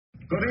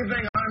Good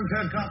evening, I'm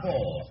Ted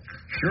Koppel.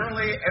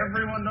 Surely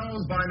everyone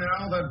knows by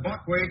now that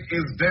Buckwheat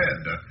is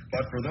dead.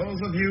 But for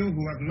those of you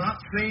who have not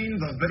seen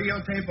the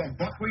videotape of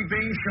Buckwheat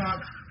being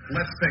shot,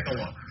 let's take a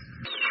look.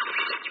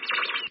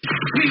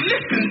 We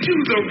listen to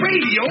the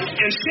radio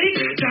and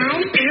shake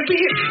down every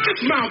hit.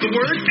 Just mouth the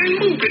word and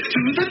move it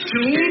to the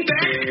tune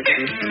that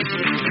fits.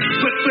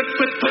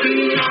 Put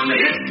it on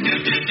the hit.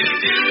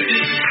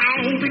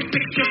 Ow, big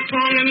picture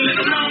strong and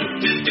little long.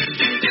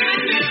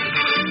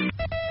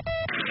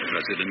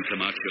 President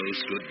Camacho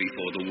stood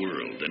before the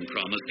world and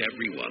promised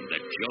everyone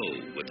that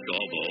Joe would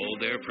solve all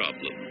their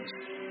problems.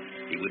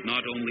 He would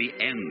not only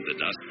end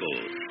the Dust Bowl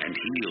and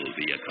heal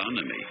the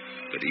economy,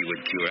 but he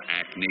would cure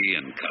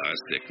acne and car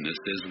sickness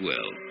as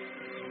well.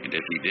 And if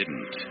he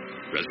didn't,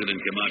 President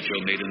Camacho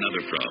made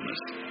another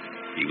promise.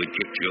 He would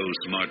kick Joe's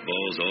smart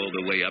balls all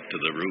the way up to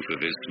the roof of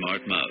his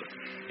smart mouth,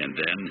 and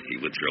then he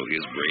would throw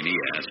his brainy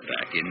ass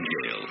back in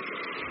jail.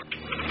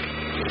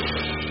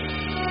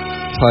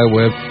 Ty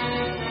Webb,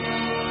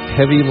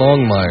 Heavy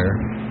Longmire,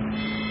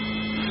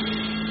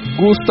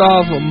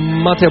 Gustav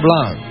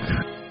Monteblanc.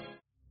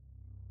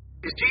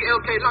 Is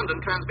GLK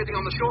London transmitting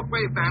on the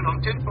shortwave band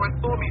on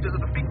 10.4 meters at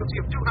a frequency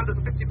of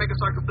 250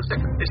 megacycles per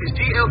second. This is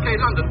GLK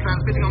London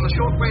transmitting on the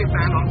shortwave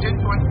band on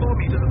 10.4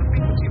 meters at a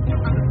frequency of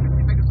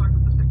 250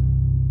 megacycles per second.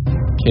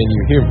 Can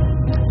you hear me?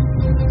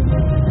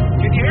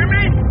 Can you hear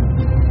me?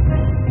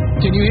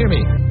 Can you hear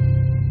me?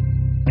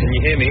 Can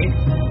you hear me?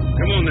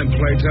 Come on then,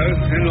 Plato.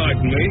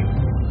 Enlighten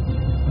me.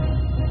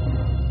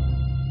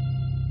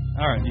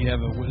 All right, do you have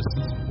a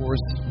witness for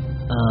us?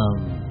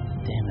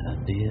 Damn it, I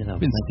did. I was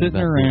been sitting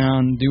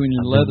around doing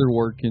your leather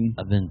working.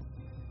 I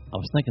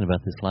was thinking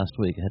about this last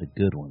week. I had a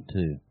good one,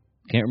 too.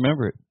 Can't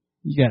remember it.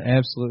 You got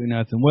absolutely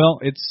nothing. Well,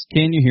 it's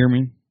Can You Hear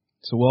Me?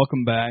 So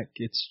welcome back.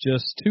 It's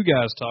just two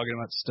guys talking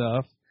about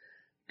stuff.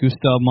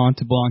 Gustav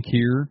Monteblanc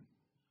here.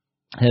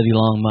 Heavy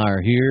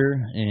Longmire here,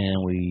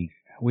 and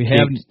we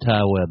have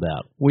Ty Webb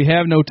out. We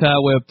have no Ty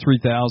Webb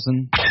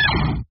 3000.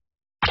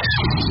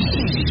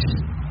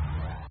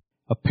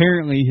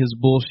 Apparently his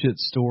bullshit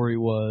story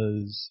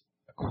was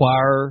a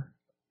choir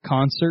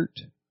concert.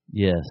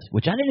 Yes,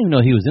 which I didn't even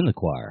know he was in the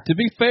choir. To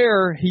be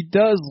fair, he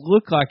does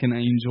look like an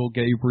angel,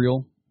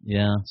 Gabriel.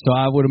 Yeah. So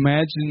I would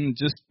imagine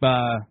just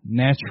by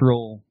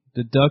natural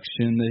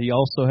deduction that he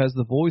also has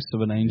the voice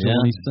of an angel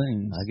when he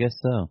sings. I guess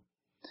so.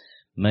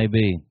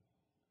 Maybe.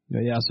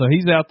 Yeah, so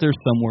he's out there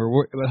somewhere.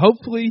 But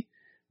hopefully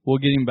we'll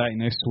get him back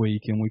next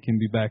week and we can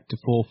be back to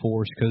full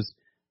force because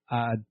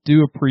I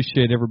do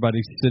appreciate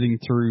everybody sitting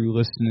through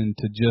listening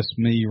to just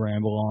me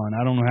ramble on.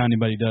 I don't know how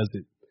anybody does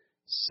it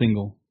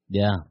single.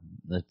 Yeah,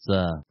 that's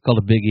called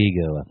a big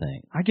ego, I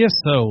think. I guess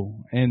so.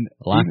 And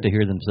like to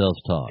hear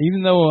themselves talk.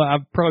 Even though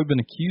I've probably been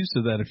accused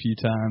of that a few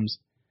times,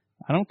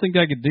 I don't think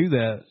I could do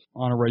that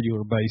on a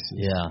regular basis.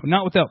 Yeah. But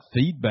not without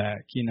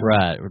feedback, you know.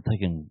 Right, we're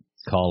taking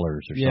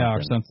callers or something. Yeah,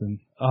 or something.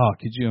 Oh,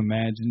 could you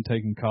imagine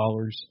taking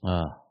callers?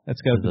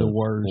 That's got to be the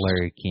worst.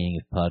 Larry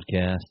King of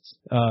podcasts.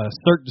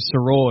 Cirque du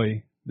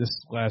Soleil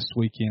this last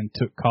weekend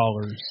took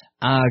callers.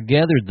 I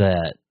gathered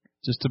that.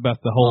 Just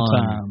about the whole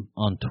time.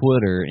 On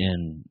Twitter,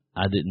 and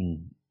I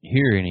didn't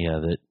hear any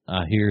of it.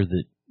 I hear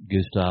that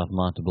Gustav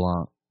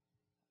Monteblanc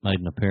made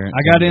an appearance.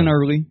 I got in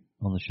early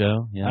on the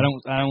show. Yeah.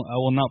 I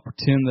will not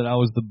pretend that I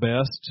was the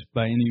best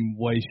by any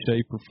way,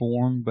 shape, or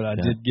form, but I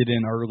did get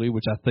in early,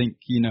 which I think,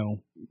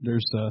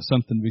 there's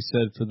something to be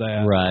said for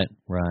that.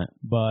 Right.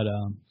 But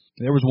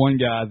there was one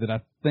guy that I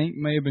think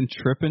may have been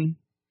tripping.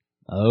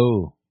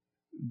 Oh.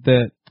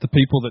 That the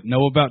people that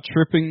know about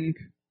tripping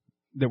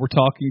that were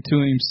talking to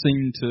him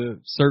seemed to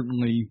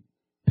certainly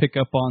pick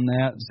up on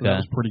that, so that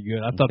was pretty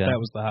good. I thought that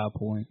was the high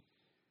point.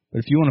 But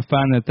if you want to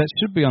find that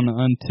should be on the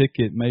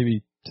Unticket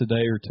maybe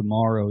today or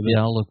tomorrow.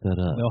 Yeah, I'll look that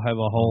up. They'll have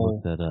a whole...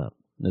 I'll look that up.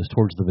 It was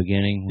towards the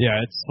beginning? Yeah,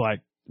 it's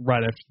like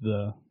right after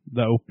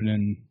the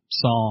opening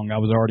song. I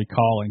was already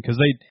calling, because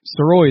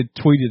Soroy had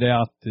tweeted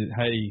out that,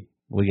 hey...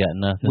 We got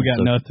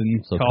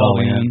nothing. So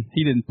call in.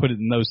 He didn't put it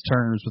in those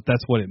terms, but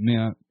that's what it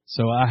meant.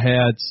 So I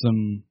had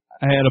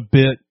a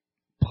bit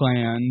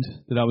planned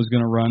that I was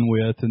going to run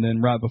with, and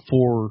then right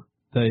before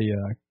they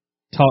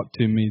talked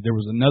to me, there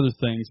was another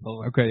thing.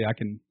 So okay, I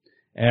can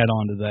add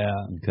on to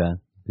that. Okay,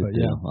 but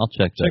yeah, I'll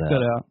check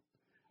that out.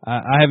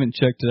 I haven't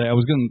checked today.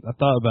 I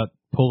thought about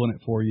pulling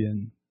it for you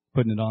and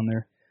putting it on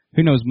there.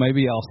 Who knows?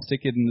 Maybe I'll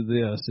stick it into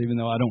this, even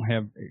though I don't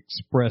have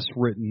express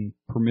written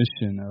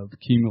permission of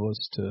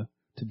Cumulus to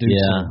do so.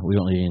 Yeah, we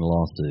don't need any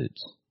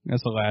lawsuits.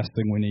 That's the last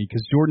thing we need,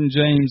 because Jordan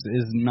James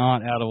is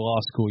not out of law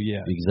school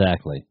yet.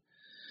 Exactly.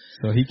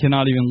 So he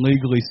cannot even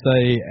legally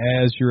say,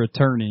 as your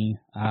attorney.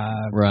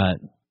 Right.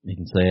 You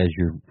can say, as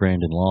your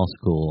friend in law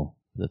school.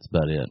 That's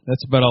about it.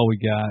 That's about all we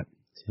got.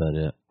 That's about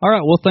it. All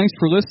right. Well, thanks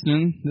for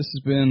listening. This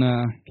has been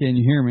Can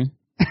You Hear Me?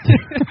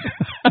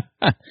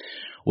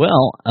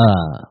 Well,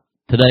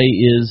 today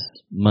is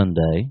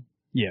Monday.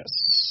 Yes.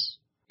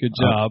 Good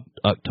job.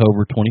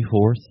 October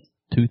 24th,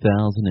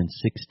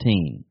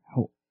 2016.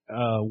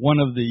 One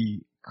of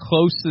the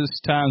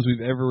closest times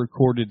we've ever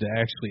recorded to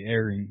actually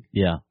airing.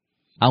 Yeah.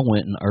 I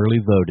went and early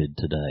voted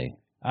today.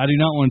 I do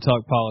not want to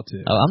talk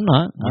politics. Oh, I'm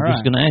not. I'm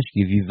just going to ask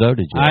you if you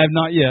voted yet. I have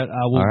not yet.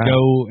 I will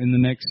go in the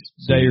next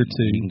day or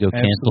two. You can go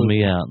cancel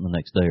me out in the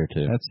next day or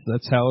two.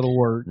 That's how it'll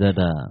work.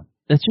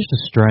 That's just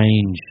a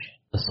strange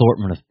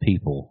assortment of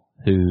people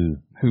who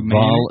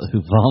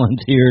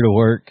volunteer to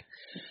work.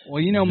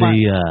 Well, you know,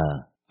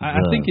 I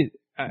think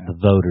the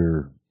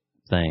voter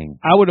thing.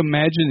 I would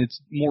imagine it's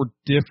more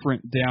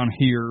different down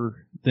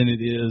here than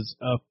it is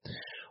up.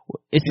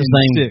 It's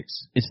the same.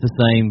 It's the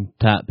same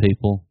type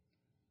people.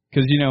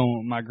 Because, you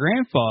know, my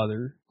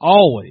grandfather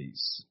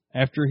always,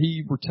 after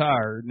he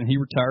retired, and he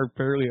retired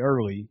fairly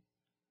early,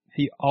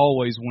 he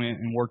always went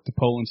and worked the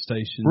polling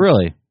station.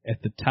 Really?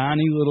 At the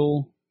tiny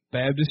little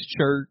Baptist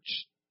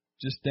church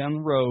just down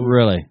the road.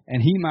 Really?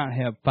 And he might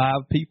have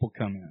 5 people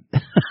come in.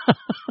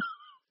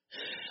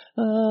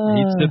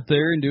 He'd sit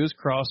there and do his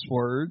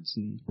crosswords.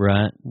 And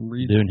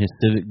doing his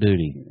civic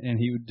duty. And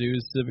he would do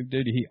his civic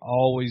duty. He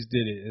always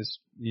did it. As,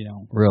 you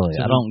know. Really?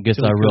 I don't guess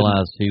I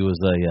realized he was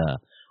a...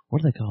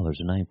 what do they call?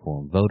 There's a name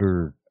for him.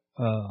 Voter.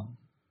 I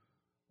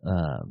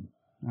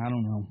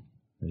don't know.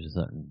 There's a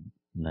certain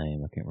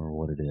name. I can't remember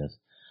what it is.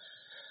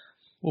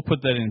 We'll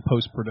put that in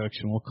post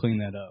production. We'll clean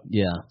that up.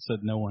 Yeah.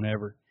 Said no one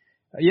ever.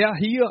 Yeah,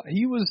 he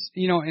was,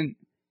 you know, and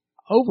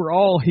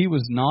overall he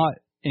was not,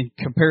 in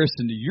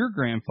comparison to your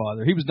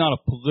grandfather, he was not a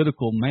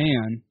political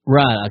man.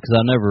 Right, because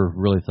I never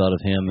really thought of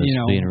him as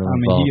being really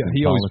involved in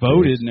he always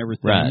voted and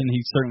everything, and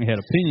he certainly had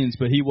opinions,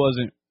 but he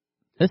wasn't.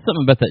 There's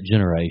something about that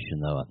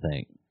generation, though, I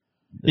think.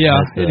 Yeah,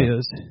 it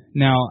is.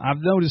 Now,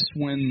 I've noticed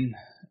when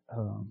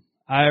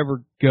I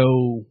ever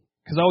go,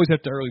 because I always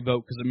have to early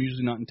vote because I'm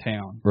usually not in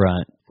town.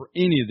 Right. For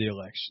any of the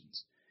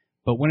elections.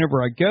 But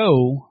whenever I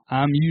go,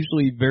 I'm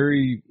usually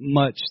very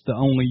much the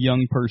only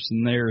young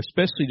person there,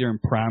 especially during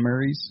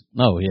primaries.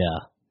 Oh,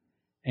 yeah.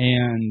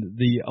 And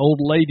the old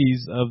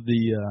ladies of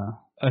the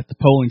at the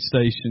polling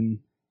station,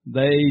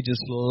 they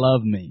just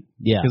love me.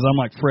 Yeah. Because I'm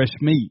like fresh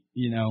meat,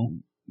 you know.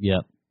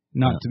 Yep.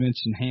 Not to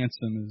mention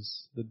handsome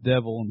as the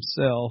devil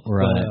himself.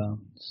 Right.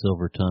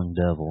 Silver-tongued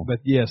devil. But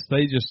yes,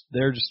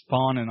 they're just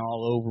fawning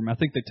all over me. I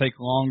think they take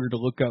longer to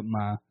look up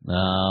my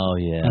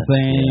thing. Yeah.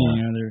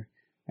 You know, they're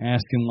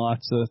asking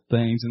lots of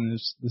things, and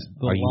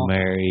are you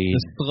married?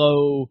 The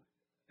slow,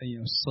 you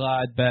know,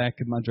 slide back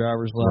of my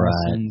driver's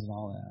license and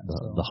all that.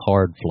 The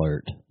hard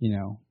flirt. You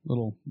know,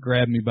 little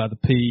grab me by the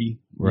pee.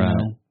 Right. You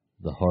know.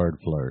 The hard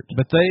flirt.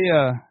 But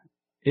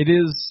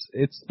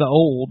it's the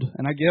old,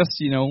 and I guess,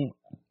 you know,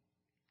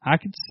 I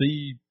could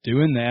see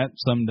doing that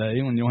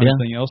someday when you don't have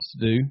anything else to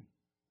do.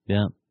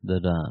 Yeah,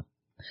 but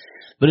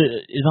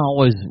it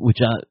always,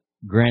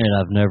 granted,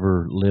 I've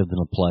never lived in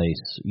a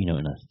place, you know,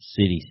 in a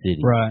city,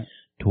 right,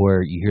 to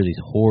where you hear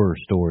these horror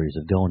stories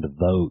of going to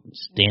vote, and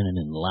standing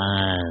in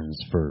lines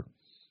for,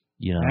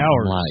 you know,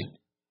 hours.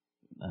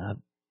 I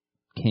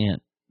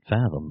can't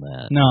fathom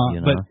that. No, you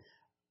know? But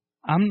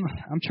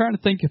I'm trying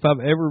to think if I've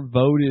ever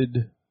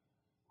voted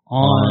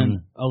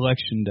on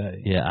election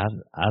day. Yeah,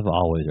 I've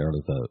always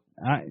early vote.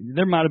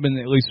 There might have been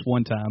at least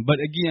one time, but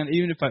again,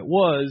 even if it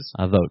was,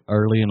 I vote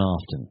early and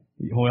often.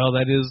 Well,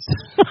 that is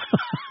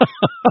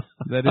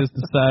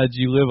the side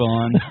you live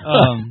on.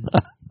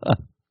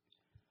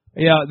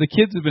 Yeah, the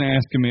kids have been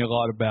asking me a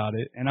lot about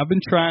it, and I've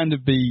been trying to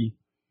be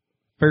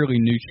fairly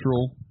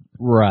neutral.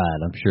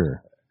 Right, I'm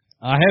sure.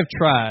 I have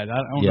tried. I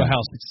don't know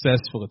how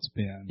successful it's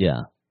been.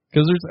 Yeah.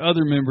 Because there's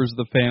other members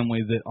of the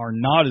family that are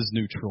not as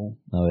neutral.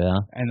 Oh, yeah?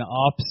 And the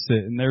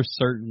opposite, and they're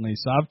certainly.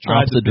 So I've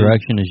tried opposite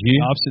direction as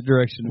you? Opposite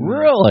direction.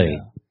 Really?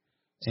 Yeah.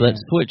 So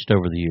that's switched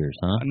over the years,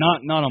 huh?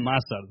 Not on my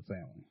side of the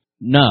family.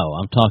 No,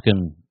 I'm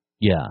talking,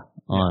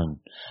 on.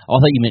 Oh, I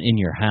thought you meant in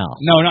your house.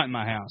 No, not in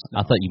my house. No.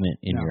 I thought you meant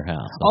in your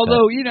house. Okay.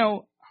 Although, you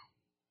know,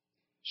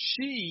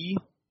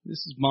 this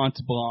is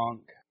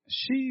Monteblanc,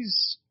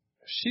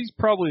 she's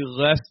probably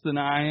less than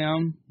I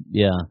am.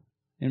 Yeah.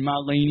 In my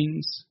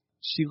leanings.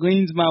 She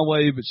leans my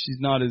way, but she's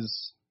not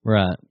as...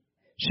 Right.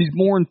 She's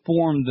more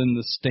informed than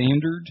the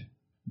standard.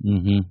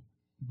 Mm-hmm.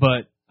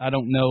 But I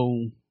don't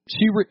know.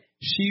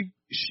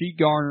 She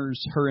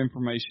garners her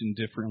information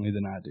differently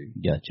than I do.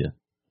 Gotcha.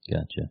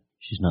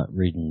 She's not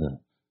reading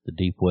the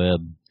deep web.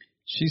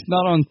 She's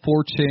not on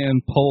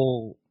 4chan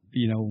poll,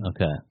 you know,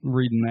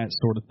 reading that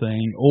sort of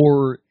thing.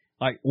 Or,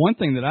 like, one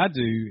thing that I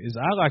do is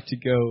I like to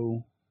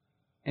go,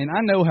 and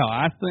I know how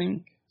I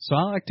think, so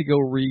I like to go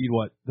read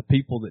what the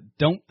people that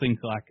don't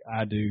think like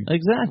I do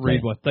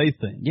read what they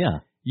think. Yeah.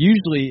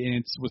 Usually, and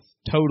it's with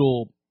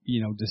total,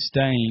 you know,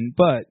 disdain,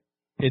 but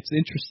it's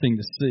interesting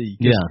to see.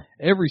 Yeah.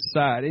 Every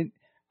side, and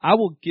I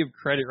will give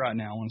credit right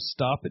now. I want to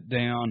stop it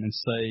down and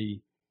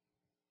say,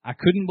 I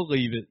couldn't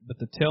believe it, but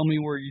the Tell Me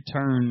Where to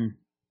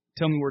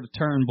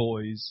Turn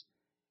boys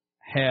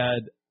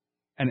had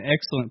an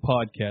excellent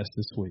podcast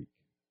this week.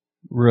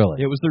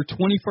 Really? It was their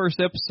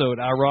 21st episode,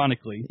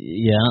 ironically.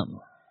 Yeah.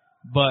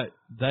 But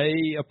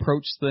they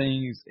approach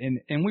things,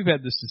 and we've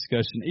had this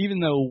discussion, even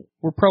though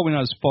we're probably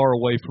not as far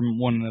away from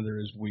one another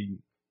as we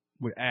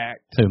would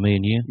act. So me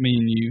and you? Me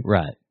and you.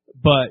 Right.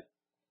 But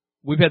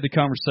we've had the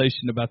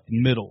conversation about the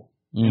middle.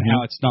 and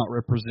how it's not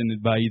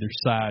represented by either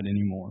side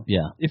anymore.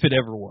 Yeah. If it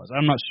ever was.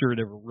 I'm not sure it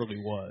ever really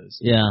was.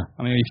 Yeah.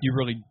 I mean, if you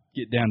really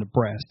get down to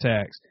brass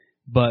tacks.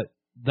 But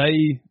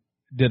they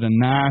did a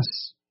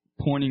nice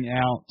pointing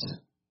out.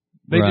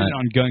 They did it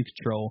on gun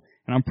control,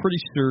 and I'm pretty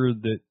sure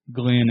that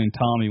Glenn and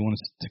Tommy want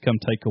us to come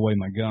take away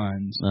my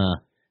guns.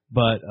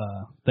 But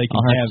they can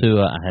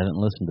I haven't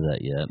listened to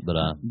that yet, but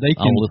I'll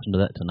listen to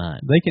that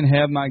tonight. They can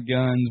have my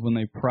guns when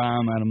they pry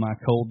them out of my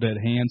cold, dead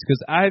hands,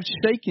 because I've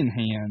shaken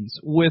hands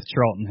with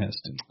Charlton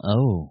Heston.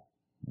 Oh,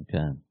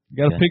 okay.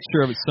 Got a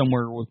picture of it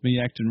somewhere with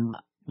me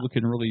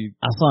looking really...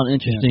 I saw an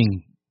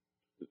interesting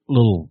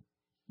little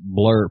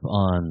blurb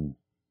on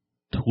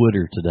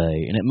Twitter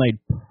today, and it made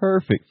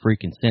perfect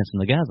freaking sense.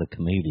 And the guy's a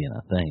comedian,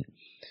 I think.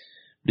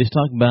 But he's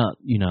talking about,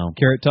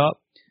 Carrot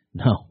Top?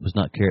 No, it was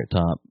not Carrot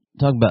Top.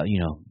 Talking about,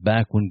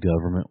 back when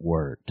government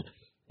worked,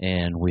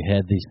 and we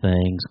had these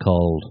things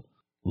called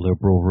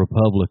liberal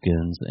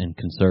Republicans and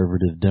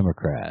conservative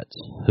Democrats,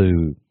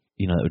 who,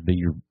 it would be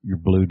your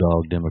blue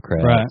dog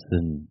Democrats, right.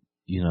 and,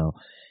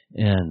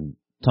 and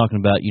talking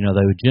about,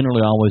 they would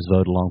generally always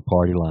vote along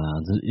party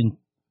lines,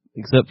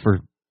 except for,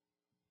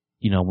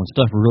 when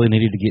stuff really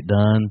needed to get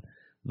done,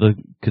 the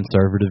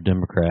conservative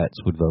Democrats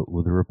would vote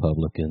with the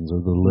Republicans,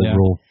 or the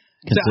liberal.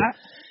 Yeah.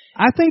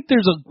 I think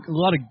there's a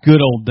lot of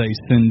good old day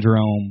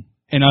syndrome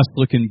in us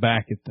looking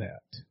back at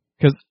that.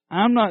 Because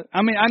I know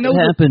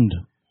it happened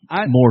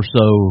more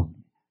so.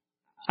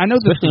 I know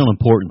especially on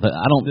important things.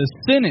 The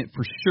Senate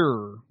for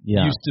sure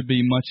used to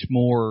be much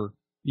more.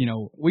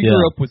 We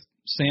grew up with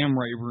Sam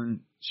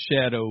Rayburn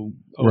shadow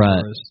over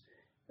us,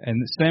 and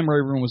Sam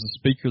Rayburn was the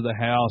Speaker of the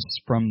House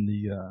from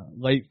the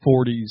late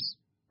 40s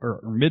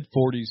or mid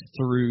 40s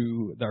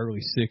through the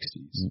early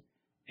 60s.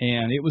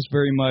 And it was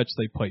very much,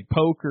 they played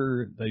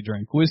poker, they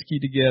drank whiskey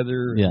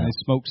together, and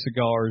they smoked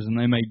cigars, and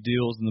they made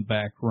deals in the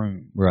back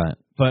room. Right.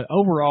 But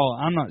overall,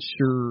 I'm not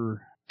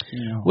sure,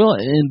 Well,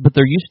 but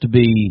there used to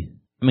be,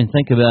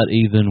 think about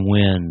even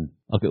when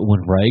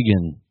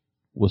Reagan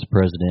was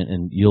president,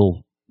 and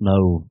you'll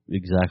know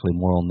exactly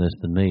more on this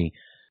than me,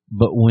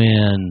 but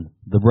when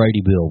the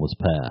Brady Bill was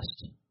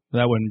passed.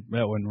 That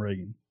wasn't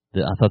Reagan.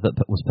 I thought that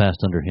was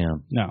passed under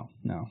him. No.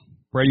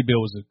 Brady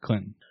Bill was a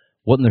Clinton.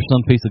 Wasn't there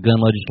some piece of gun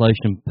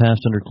legislation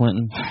passed under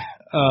Clinton?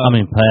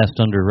 Passed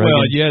under Reagan?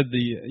 Well, you had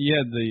the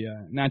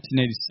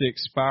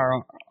 1986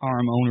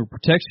 Firearm Owner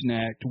Protection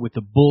Act with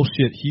the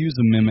bullshit Hughes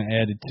Amendment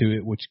added to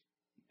it, which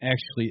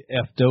actually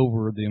effed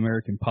over the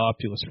American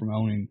populace from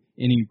owning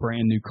any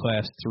brand new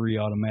Class 3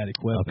 automatic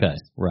weapons. Okay,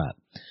 right.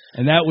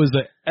 And that was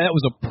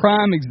a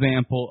prime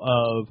example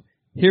of,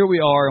 here we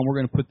are, and we're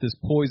going to put this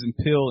poison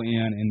pill in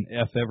and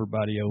F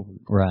everybody over.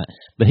 Right.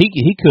 But he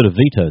could have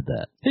vetoed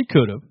that. He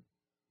could have.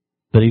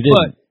 But he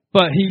didn't.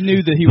 But he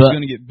knew that he was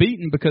going to get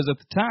beaten, because at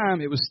the time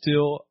it was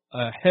still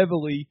a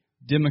heavily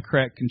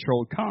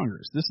Democrat-controlled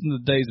Congress. This is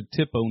the days of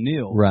Tip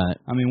O'Neill. Right.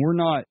 We're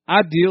not,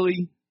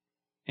 ideally,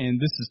 and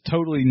this is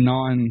totally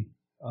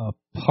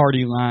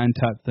non-party line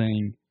type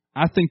thing,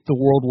 I think the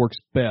world works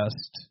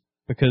best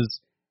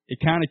because it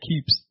kind of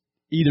keeps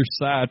either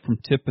side from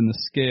tipping the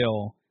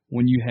scale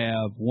when you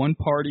have one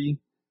party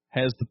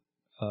has the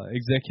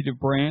executive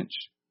branch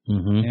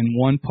and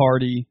one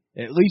party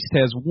at least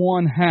has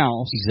one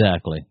house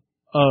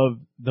of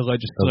the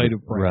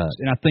legislative branch. Right.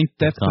 And I think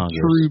that's the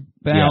true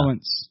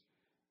balance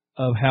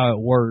of how it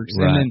works.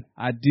 Right. And then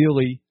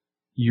ideally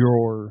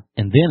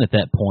And then at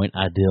that point,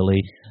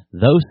 ideally,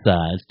 those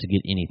sides, to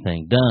get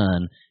anything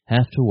done,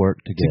 have to work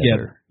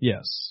together.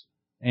 Yes.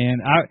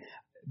 And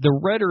the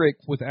rhetoric,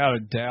 without a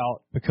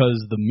doubt,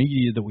 because the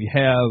media that we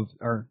have,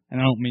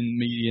 and I don't mean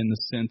media in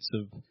the sense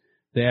of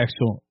the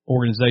actual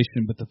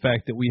organization, but the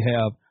fact that we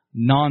have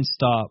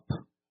nonstop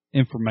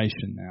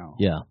information now.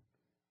 Yeah.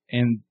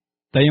 And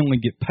they only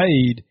get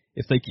paid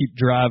if they keep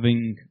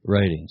driving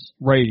ratings.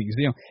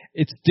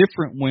 It's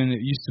different when it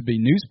used to be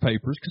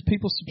newspapers, because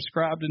people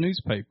subscribe to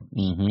newspapers.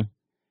 Mm-hmm.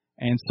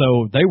 And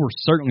so they were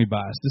certainly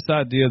biased. This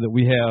idea that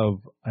we have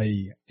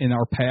in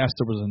our past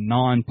there was a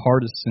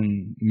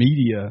nonpartisan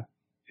media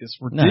is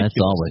ridiculous. No,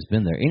 it's always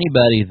been there.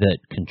 Anybody that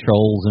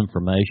controls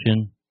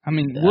information,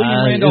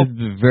 William Randolph,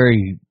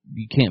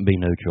 you can't be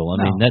neutral.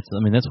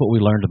 That's what we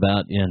learned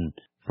about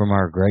from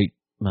our great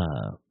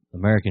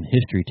American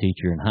history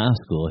teacher in high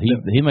school. He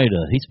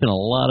spent a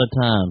lot of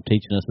time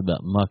teaching us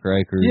about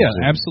muckrakers.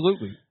 Yeah,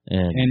 absolutely.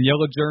 And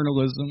yellow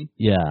journalism.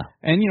 Yeah.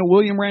 And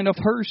William Randolph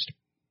Hearst,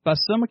 by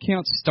some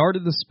accounts,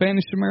 started the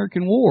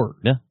Spanish-American War.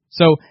 Yeah.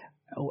 So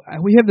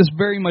we have this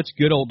very much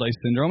good old day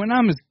syndrome, and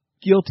I'm as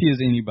guilty as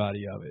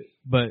anybody of it.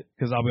 But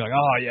because I'll be like,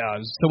 oh yeah, it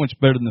was so much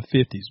better than the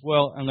 50s.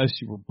 Well, unless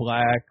you were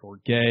black or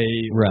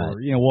gay or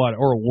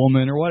or a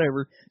woman or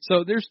whatever.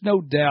 So there's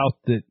no doubt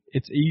that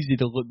it's easy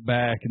to look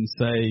back and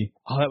say,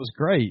 oh, that was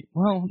great.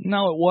 Well,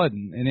 no, it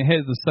wasn't, and it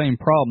has the same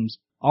problems.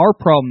 Our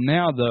problem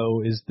now,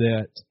 though, is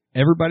that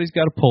everybody's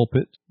got a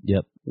pulpit.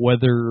 Yep.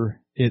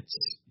 Whether it's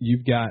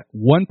you've got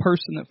one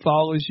person that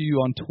follows you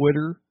on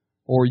Twitter,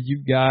 or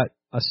you've got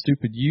a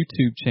stupid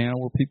YouTube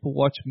channel where people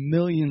watch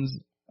millions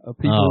of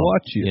people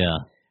watch you. Yeah.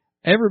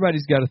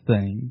 Everybody's got a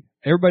thing,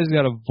 everybody's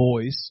got a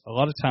voice. A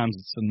lot of times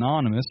it's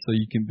anonymous, so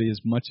you can be as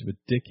much of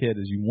a dickhead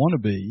as you want to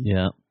be.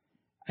 Yeah.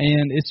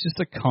 And it's just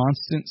a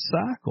constant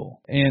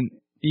cycle. And,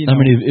 you know. I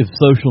mean, if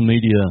social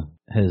media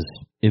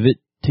if it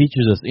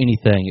teaches us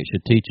anything, it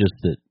should teach us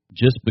that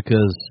just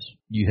because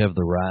you have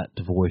the right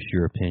to voice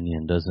your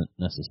opinion doesn't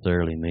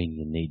necessarily mean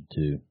you need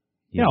to.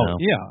 You know?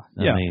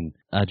 Yeah. I mean,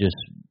 I just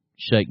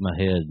shake my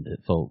head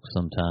at folks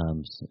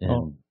sometimes,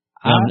 and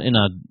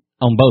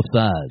on both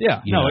sides.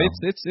 Yeah, you know?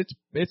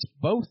 it's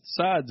both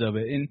sides of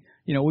it, and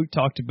you know, we've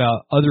talked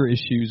about other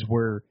issues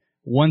where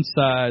one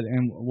side,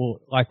 and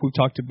like we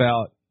talked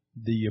about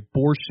the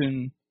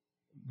abortion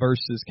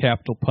versus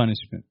capital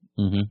punishment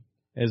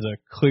as a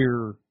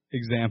clear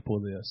example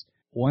of this.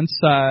 One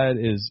side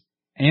is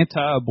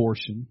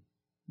anti-abortion,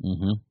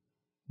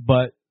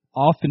 but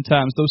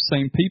oftentimes those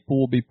same people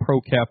will be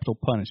pro-capital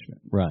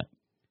punishment. Right.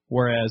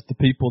 Whereas the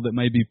people that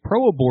may be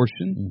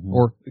pro-abortion,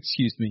 or,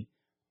 excuse me,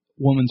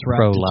 woman's right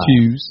pro-life.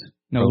 To choose.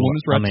 No,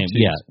 woman's right to choose.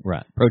 Yeah,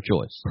 right.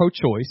 Pro-choice.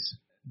 Pro-choice.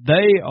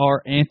 They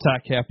are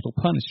anti-capital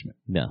punishment.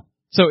 Yeah.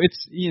 So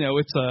it's, you know,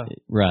 it's a...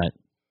 Right.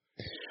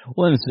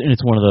 Well, and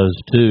it's one of those,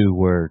 too,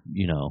 where,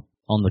 you know,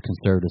 on the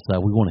conservative side,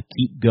 we want to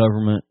keep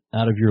government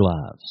out of your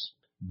lives.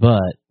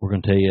 But we're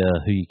going to tell you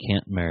who you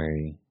can't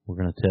marry. We're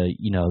going to tell you,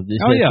 you know,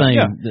 it's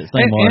that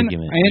same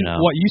argument. And you know?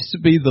 what used to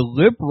be the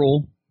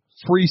liberal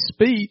free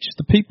speech,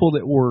 the people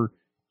that were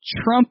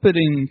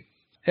trumpeting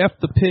F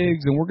the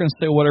pigs and we're going to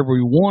say whatever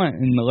we want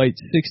in the late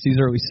 60s,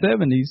 early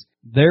 70s,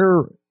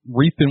 they're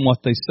reaping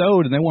what they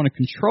sowed and they want to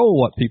control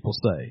what people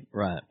say.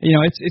 Right. You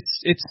know,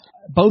 it's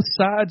both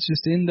sides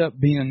just end up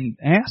being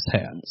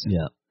asshats.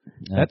 Yeah.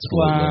 That's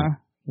why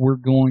we're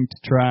going to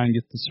try and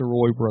get the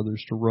Soroy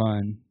brothers to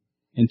run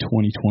in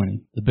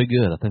 2020. That'd be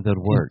good. I think that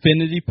would work.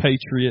 Infinity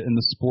Patriot and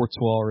the Sports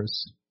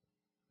Walrus.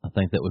 I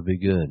think that would be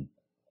good.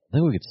 I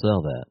think we could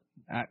sell that.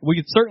 We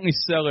could certainly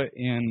sell it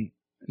in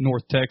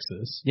North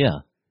Texas. Yeah.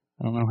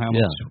 I don't know how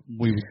much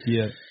we would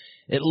get.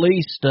 At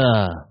least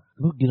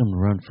we'll get them to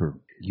run for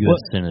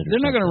U.S. Senate. They're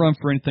not going to run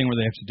for anything where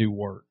they have to do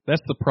work.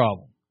 That's the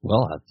problem.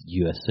 Well,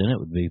 U.S. Senate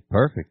would be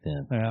perfect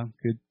then. Yeah,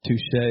 good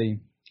touche.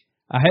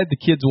 I had the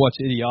kids watch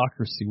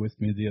Idiocracy with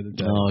me the other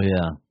day. Oh,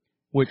 yeah.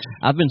 Which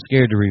I've been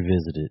scared to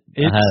revisit it.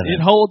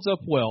 It holds up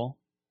well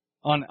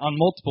on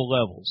multiple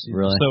levels.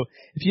 Really? So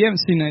if you haven't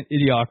seen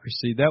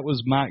Idiocracy, that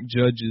was Mike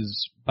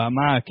Judge's, by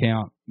my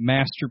account,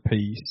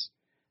 masterpiece.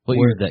 What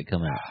year did that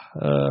come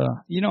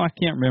out? You know, I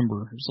can't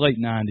remember. It was late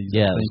 90s.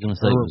 Yeah, I was going to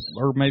say it was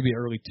or maybe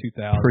early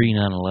 2000s.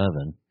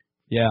 Pre-9/11.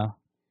 Yeah.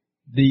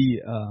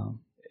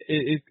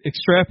 It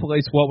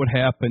extrapolates what would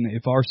happen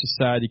if our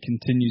society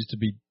continues to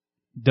be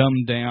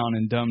dumbed down,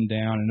 and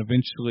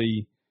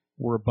eventually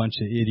we're a bunch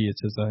of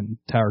idiots as an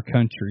entire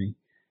country.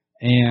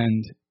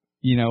 And,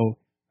 you know,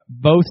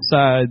 both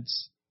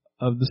sides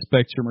of the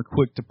spectrum are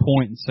quick to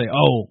point and say,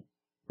 oh,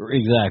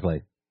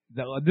 exactly.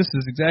 This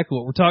is exactly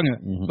what we're talking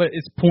about. But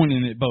it's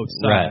pointing at both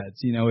sides. Right.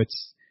 You know,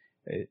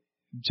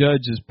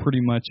 Judge is pretty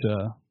much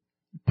a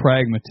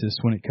pragmatist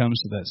when it comes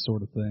to that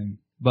sort of thing.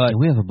 But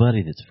we have a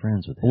buddy that's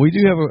friends with him. We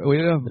do have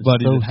a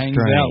buddy that hangs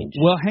strange.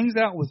 hangs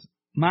out with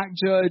Mike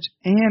Judge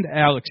and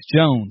Alex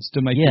Jones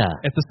to make it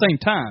at the same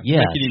time. Yeah,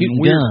 make it shooting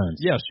even weird. guns.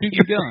 Yeah,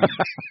 shooting guns.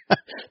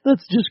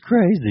 That's just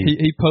crazy.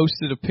 He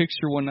posted a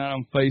picture one night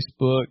on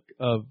Facebook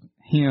of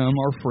him,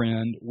 our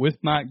friend, with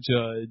Mike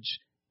Judge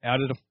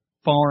out at a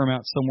farm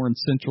out somewhere in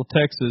Central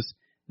Texas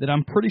that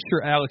I'm pretty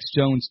sure Alex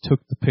Jones took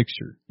the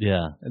picture.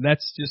 Yeah. And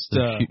that's just...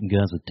 shooting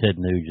guns with Ted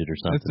Nugent or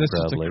something, that's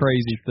probably. Just a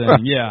crazy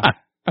thing, yeah.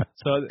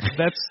 So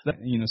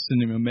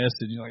send him a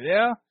message. You're like,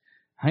 yeah,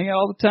 hang out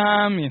all the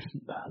time.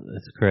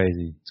 That's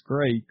crazy. It's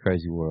great.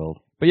 Crazy world.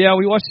 But yeah,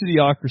 we watched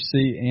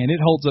Idiocracy, and it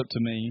holds up to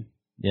me.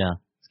 Yeah.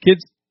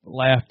 Kids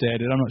laughed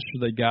at it. I'm not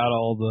sure they got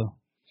all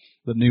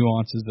the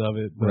nuances of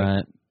it. But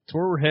right. It's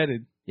where we're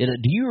headed. Yeah,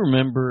 do you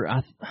remember,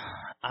 I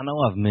know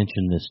I've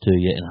mentioned this to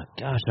you, and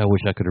gosh, I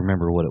wish I could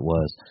remember what it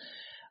was.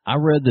 I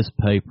read this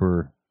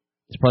paper,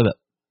 it's probably about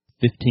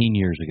 15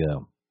 years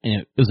ago,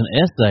 and it was an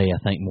essay, I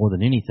think, more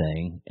than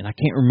anything, and I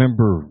can't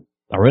remember,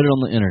 I read it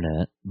on the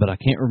internet, but I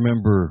can't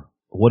remember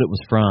what it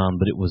was from,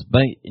 but it was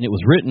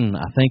written,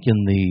 I think,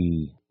 in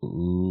the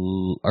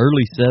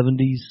early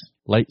 70s,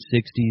 late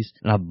 60s,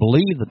 and I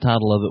believe the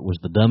title of it was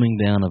The Dumbing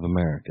Down of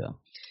America.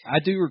 I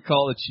do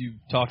recall that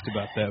you've talked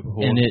about that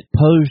before. And it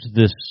posed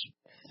this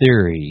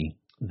theory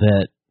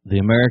that the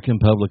American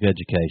public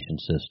education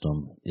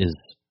system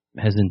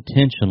has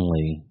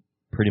intentionally,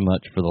 pretty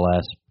much for the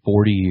last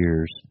 40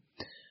 years,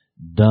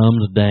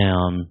 dumbed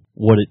down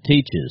what it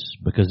teaches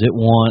because it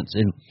wants,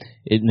 and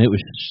it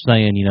was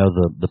saying, you know,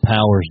 the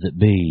powers that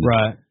be,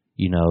 right?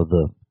 You know,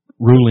 the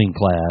ruling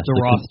class,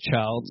 the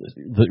Rothschilds,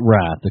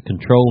 the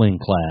controlling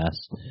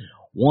class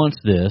wants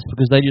this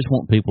because they just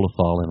want people to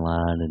fall in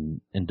line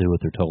and do what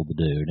they're told to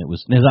do. And it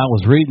was, as I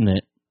was reading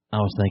it, I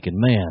was thinking,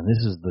 man,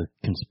 this is the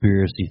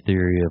conspiracy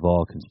theory of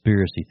all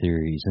conspiracy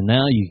theories. And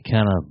now you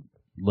kind of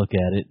look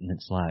at it and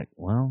it's like,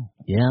 well,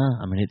 yeah,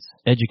 I mean,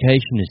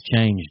 education has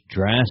changed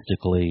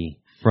drastically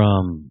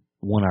from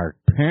when our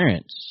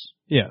parents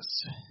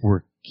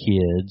were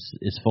kids.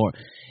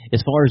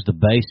 as far as the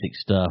basic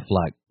stuff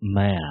like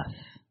math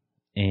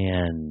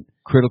and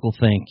critical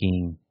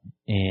thinking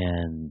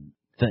and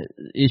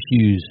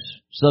issues,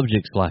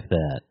 subjects like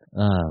that.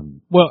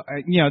 Well,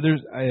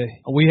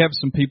 we have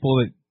some people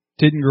that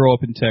didn't grow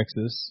up in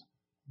Texas,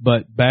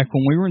 but back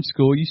when we were in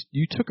school,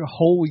 you took a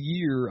whole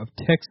year of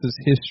Texas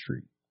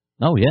history.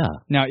 Oh, yeah.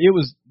 Now, it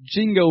was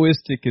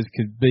jingoistic as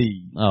could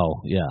be.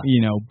 Oh, yeah.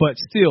 But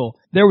still,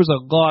 there was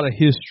a lot of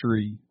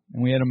history.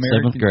 And we had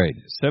American...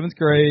 7th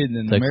grade, and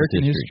then Texas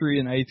American history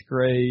in 8th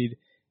grade,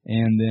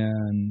 and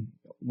then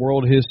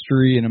world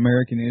history and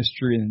American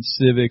history, and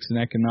civics and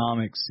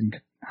economics in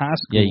high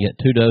school. Yeah, you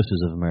got 2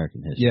 doses of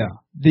American history.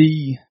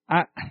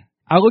 Yeah.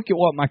 I look at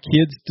what my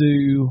kids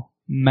do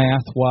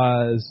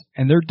math-wise,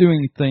 and they're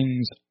doing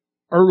things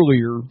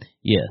earlier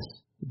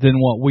than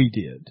what we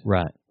did.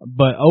 Right.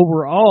 But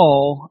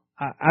overall,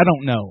 I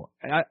don't know.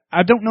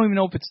 I don't even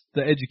know if it's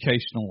the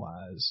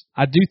educational-wise.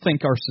 I do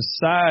think our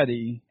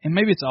society, and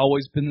maybe it's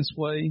always been this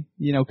way,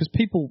 because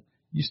people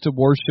used to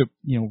worship,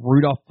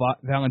 Rudolph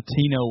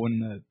Valentino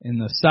in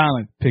the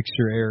silent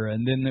picture era,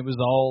 and then it was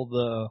all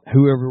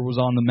whoever was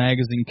on the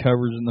magazine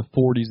covers in the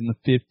 40s and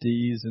the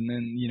 50s, and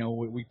then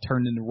we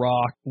turned into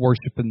rock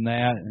worshiping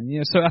that,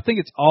 and so I think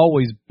it's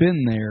always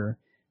been there.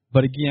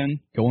 But again,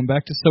 going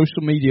back to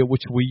social media,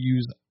 which we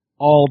use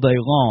all day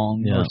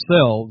long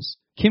ourselves,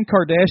 Kim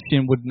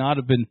Kardashian would not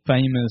have been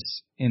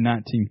famous in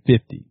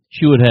 1950.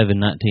 She would have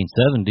in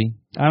 1970.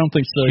 I don't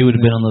think so. She would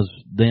have been on those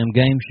damn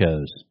game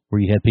shows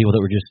where you had people that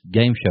were just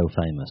game show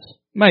famous.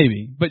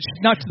 Maybe, but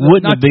not to the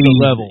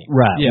level.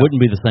 Right, yeah. Wouldn't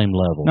be the same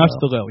level. Not to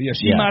the level. Yeah,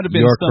 she might have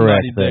been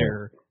somebody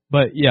there.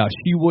 But, yeah,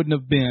 she wouldn't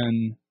have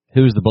been...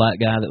 Who's the black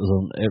guy that was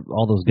on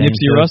all those game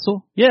Nipsey shows?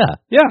 Russell? Yeah.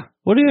 Yeah.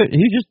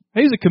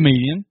 He's a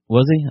comedian.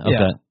 Was he?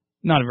 Okay. Yeah.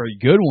 Not a very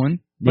good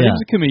one, but he was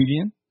a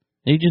comedian.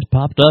 He just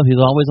popped up. He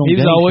was always on game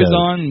shows. He was always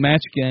on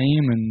Match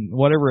Game and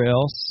whatever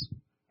else.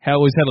 He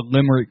always had a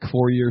limerick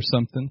for you or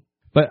something.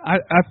 But I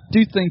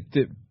do think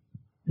that,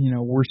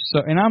 we're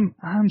so, and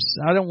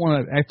I don't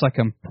want to act like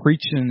I'm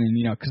preaching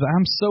and, because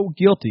I'm so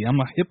guilty. I'm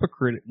a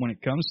hypocrite when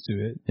it comes to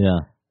it. Yeah.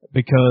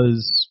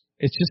 Because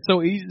it's just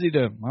so easy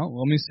to,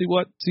 let me see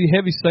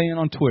Heavy's saying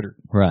on Twitter.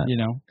 Right.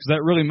 Because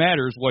that really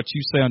matters what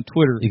you say on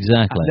Twitter.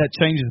 Exactly. That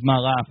changes my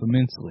life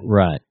immensely.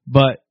 Right.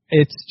 But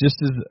it's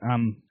just as,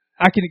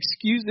 I can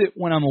excuse it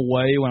when I'm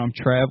away, when I'm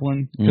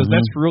traveling, because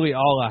that's really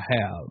all I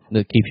have.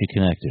 That keeps you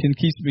connected.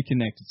 Keeps me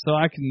connected. So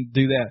I can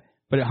do that.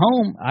 But at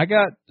home, I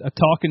got a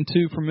talking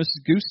to from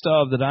Mrs.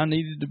 Gustav that I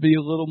needed to be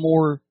a little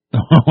more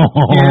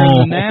here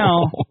than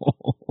now.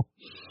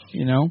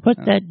 Put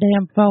that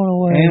damn phone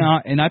away.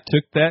 And I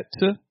took that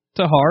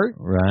to heart.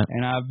 Right.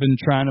 And I've been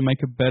trying to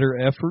make a better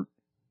effort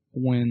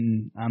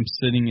when I'm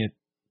sitting at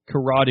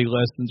karate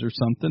lessons or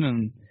something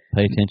and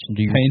pay attention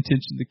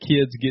to the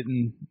kids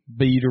getting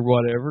beat or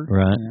whatever.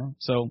 Right.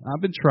 So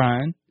I've been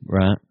trying.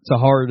 Right. It's a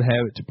hard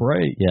habit to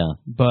break. Yeah.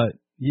 But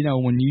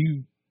when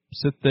you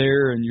sit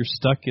there and you're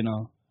stuck in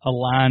a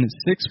line at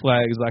Six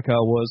Flags like I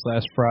was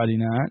last Friday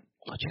night.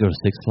 Did you go to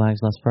Six Flags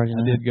last Friday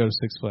night? I did go to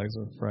Six Flags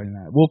last Friday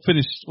night. We'll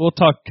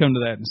come to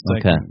that in a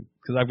second.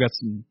 Because I've got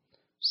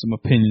some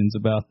opinions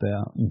about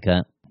that.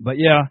 Okay. But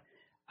yeah,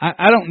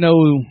 I don't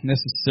know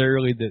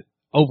necessarily that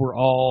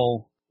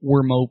overall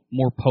we're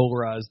more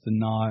polarized than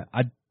not.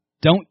 I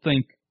don't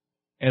think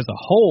as a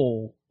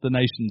whole the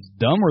nation's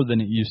dumber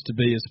than it used to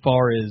be as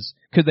far as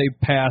could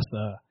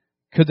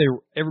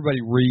everybody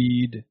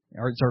read,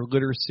 or is our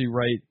literacy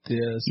rate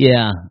this?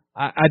 Yeah.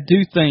 I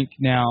do think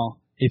now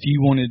if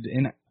you wanted,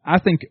 and I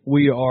think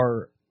we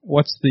are,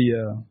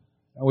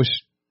 I wish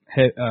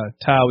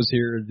Ty was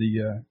here,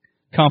 the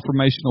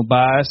confirmational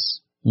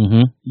bias.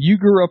 Mm-hmm. You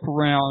grew up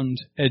around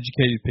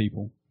educated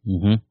people.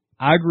 Mm-hmm.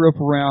 I grew up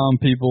around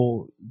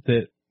people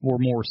that were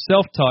more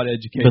self-taught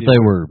educated. But they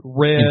were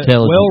well-read,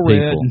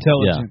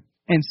 intelligent.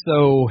 Yeah. And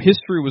so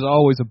history was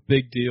always a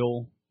big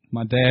deal.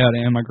 My dad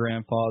and my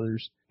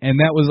grandfather's. And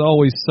that was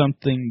always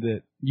something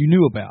that you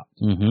knew about.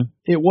 Mm-hmm.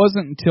 It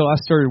wasn't until I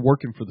started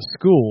working for the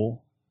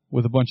school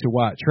with a bunch of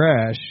white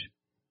trash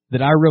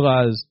that I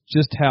realized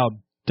just how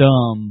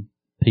dumb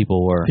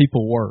people were.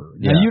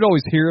 Now, you'd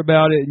always hear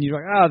about it, and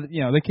you're like,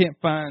 they can't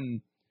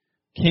find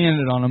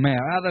Canada on a map.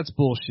 That's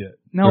bullshit.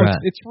 No, right.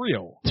 it's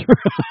real.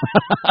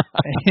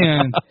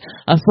 And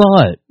I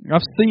saw it.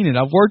 I've seen it.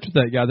 I've worked with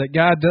that guy. That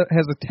guy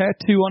has a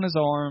tattoo on his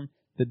arm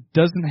that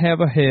doesn't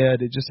have a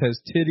head. It just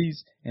has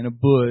titties and a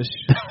bush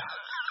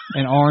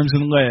and arms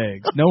and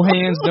legs. No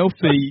hands, no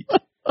feet,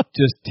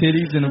 just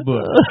titties and a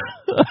bush.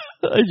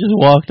 I just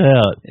walked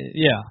out.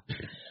 Yeah.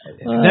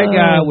 That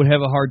guy would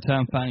have a hard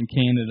time finding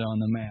Canada on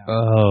the map.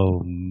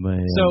 Oh,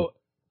 man. So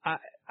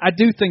I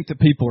do think that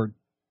people are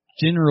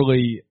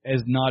generally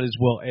not as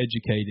well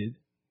educated,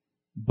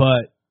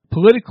 but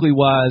politically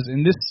wise,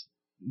 and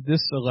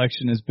this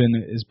election has been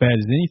as bad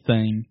as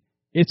anything.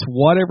 It's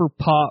whatever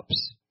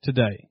pops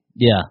today.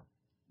 Yeah.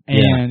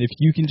 And if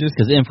you can just...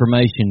 Because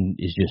information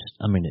is just,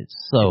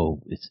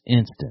 it's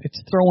instant.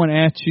 It's thrown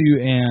at you,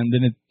 and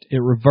then it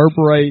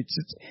reverberates.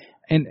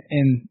 And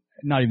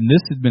not even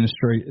this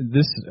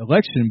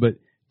election, but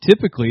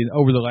typically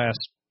over the last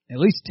at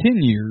least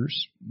 10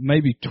 years,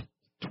 maybe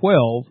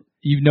 12,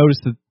 you've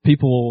noticed that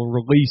people will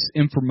release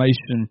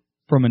information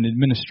from an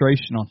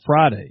administration on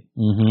Friday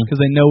because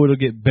they know it'll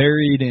get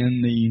buried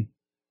in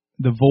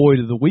the void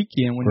of the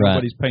weekend when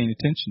nobody's paying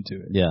attention to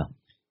it. Yeah.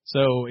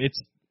 So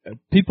it's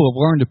people have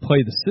learned to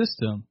play the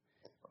system,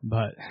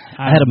 but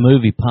I had a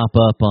movie pop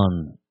up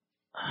on,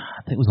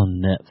 I think it was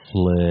on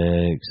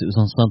Netflix. It was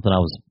on something I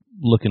was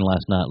looking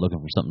last night, looking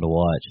for something to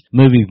watch.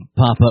 Movie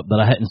pop up that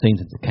I hadn't seen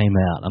since it came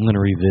out. I'm going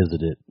to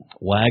revisit it.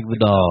 Wag the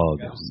Dog.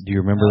 Do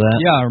you remember that?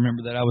 Yeah, I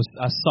remember that.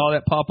 I saw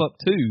that pop up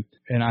too,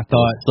 and I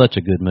thought such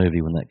a good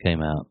movie when that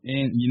came out.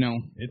 And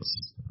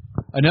it's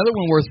another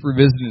one worth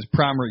revisiting is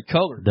Primary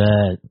Color.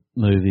 That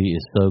movie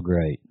is so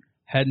great.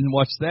 Hadn't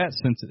watched that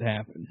since it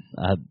happened.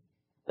 I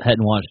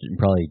hadn't watched it in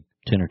probably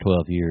 10 or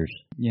 12 years.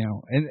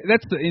 And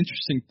that's the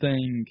interesting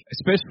thing,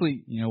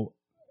 especially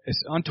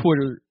it's on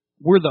Twitter.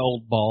 We're the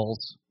old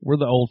balls. We're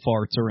the old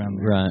farts around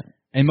there. Right.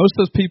 And most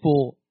of those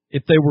people,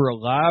 if they were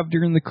alive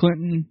during the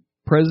Clinton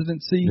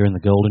presidency, during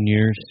the golden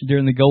years,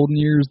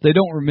 they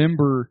don't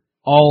remember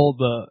all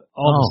the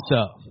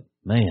stuff.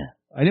 Man.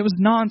 And it was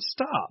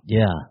nonstop.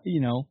 Yeah.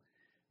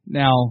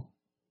 Now,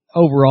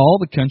 overall,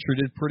 the country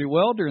did pretty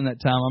well during that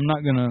time. I'm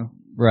not going to.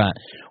 Right.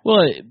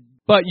 Well,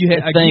 but you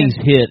had things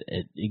hit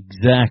at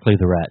exactly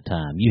the right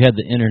time. You had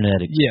the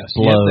internet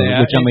explode,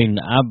 which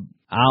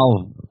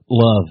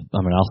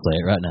I'll say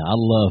it right now. I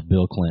love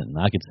Bill Clinton.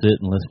 I could sit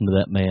and listen to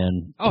that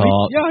man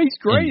talk. He's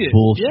great. And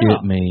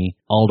bullshit me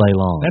all day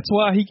long. That's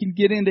why he can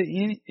get into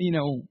any,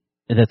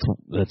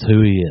 That's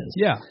who he is.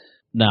 Yeah.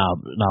 Now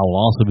I will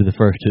also be the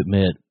first to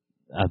admit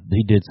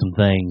he did some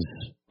things.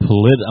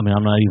 I'm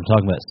not even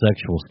talking about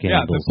sexual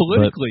scandals.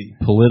 Yeah,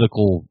 but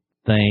political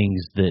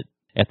things that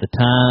at the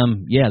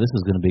time, this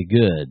is going to be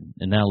good.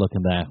 And now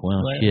looking back,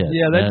 shit.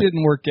 Yeah, that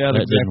didn't work out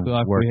exactly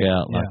like we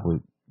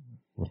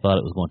thought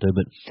it was going to.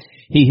 But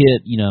he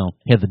hit,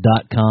 had the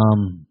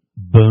 .com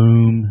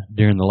boom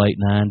during the late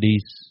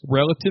 90s.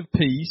 Relative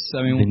peace.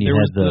 I mean, there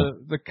was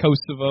the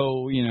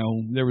Kosovo,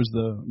 there was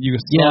the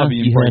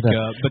Yugoslavian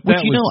breakup. But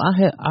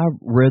I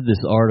read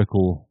this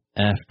article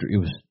after, it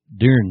was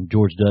during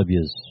George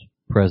W.'s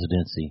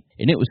presidency,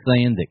 and it was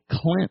saying that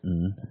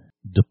Clinton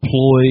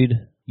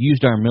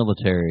used our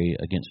military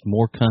against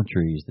more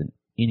countries than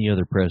any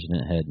other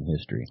president had in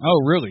history.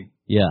 Oh, really?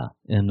 Yeah.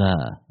 And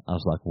I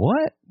was like,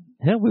 what?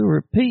 Hell, we were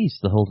at peace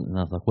the whole time. And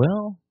I was like,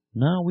 well,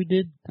 no, we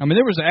did. I mean,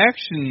 there was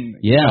action.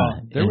 Yeah.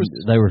 It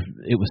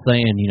was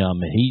saying,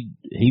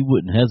 he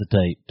wouldn't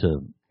hesitate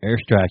to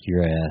airstrike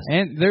your ass.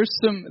 And there's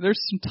some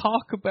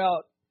talk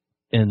about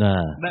and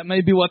that may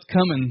be what's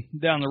coming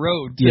down the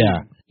road, too. Yeah.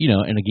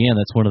 And again,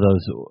 that's one of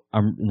those,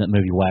 in that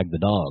movie Wag the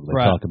Dog,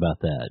 they talk about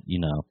that.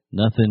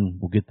 Nothing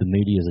will get the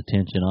media's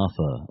attention off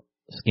a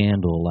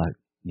scandal like,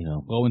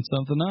 blowing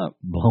something up.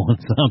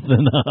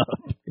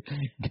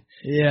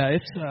 Yeah,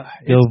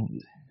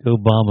 go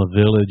bomb a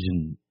village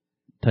and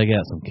take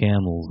out some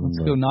camels. Let's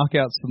go knock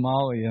out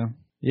Somalia.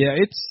 Yeah,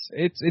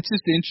 it's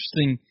just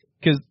interesting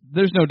because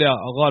there's no doubt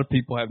a lot of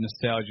people have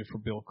nostalgia for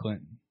Bill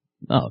Clinton.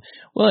 Oh,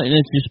 well, and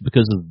it's just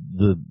because of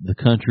the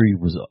country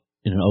was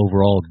in an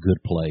overall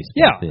good place.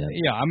 Yeah,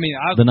 yeah. I mean,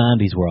 the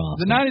 90s were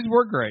awesome. The 90s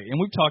were great, and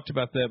we've talked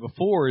about that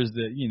before. Is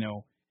that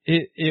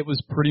it was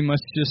pretty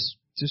much just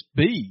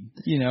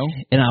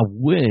And I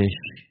wish,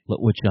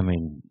 which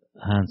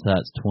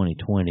hindsight's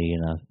 20/20,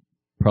 and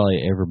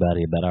probably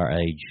everybody about our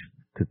age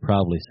could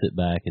probably sit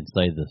back and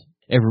say this.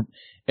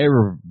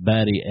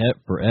 Everybody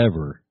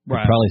forever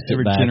could probably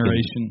sit back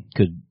generation and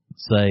could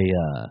say,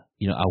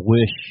 I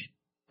wish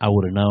I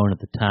would have known at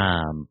the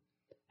time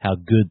how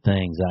good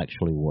things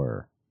actually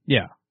were.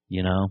 Yeah.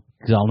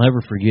 Because I'll never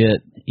forget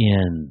I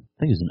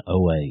think it was in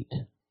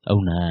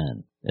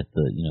 09, at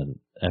the,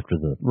 after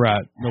the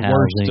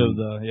worst of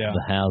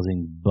the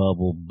housing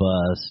bubble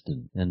bust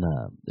and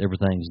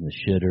everything's in the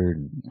shitter.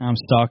 And I'm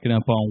stocking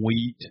up on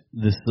wheat.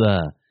 This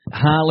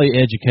highly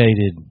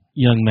educated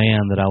young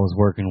man that I was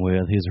working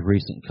with, he's a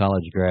recent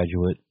college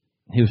graduate.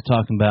 He was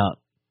talking about,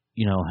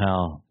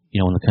 how,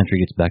 when the country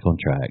gets back on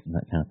track and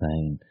that kind of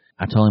thing.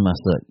 I told him, I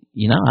said,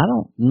 I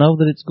don't know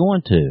that it's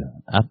going to.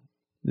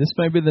 This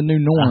may be the new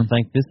norm. I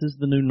think this is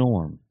the new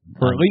norm.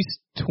 For at least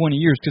 20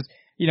 years. Because,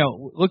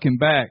 looking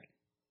back,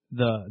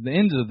 the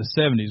end of the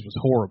 70s was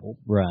horrible.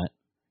 Right.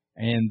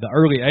 And the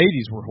early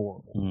 80s were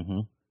horrible.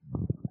 Mm-hmm.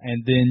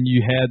 And then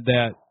you had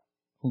that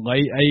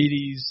late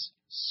 80s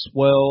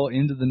swell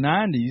into the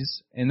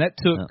 90s. And that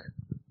took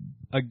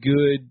a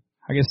good,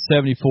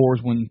 74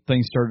 is when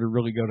things started to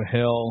really go to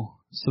hell.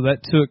 So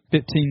that took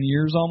 15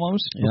 years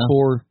almost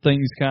before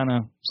things kind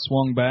of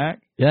swung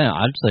back. Yeah,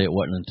 I'd say it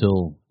wasn't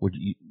until,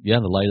 the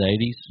late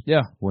 80s.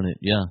 Yeah.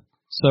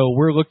 So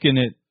we're looking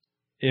at,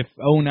 if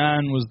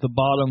 09 was the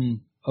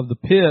bottom of the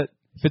pit,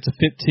 if it's a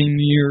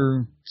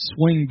 15-year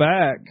swing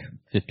back.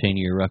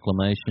 15-year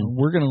reclamation.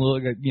 We're going to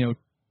look at,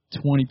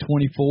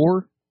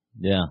 2024.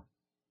 Yeah.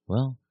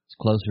 Well, it's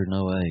closer than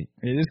 08.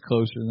 It is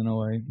closer than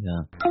 08.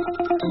 Yeah.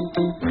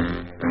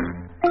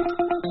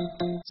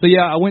 So,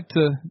 I went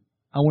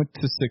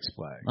to Six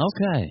Flags.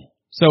 Okay.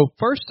 So,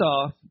 first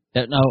off...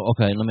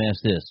 Okay, let me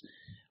ask this.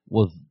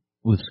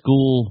 with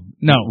school,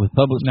 No, with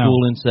public no.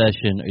 school in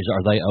session,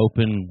 are they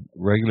open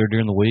regular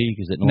during the week?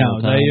 Is it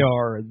normal time? No, they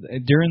are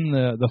during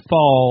the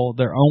fall.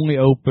 They're only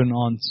open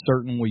on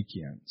certain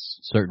weekends.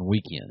 Certain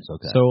weekends,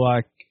 okay. So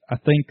like I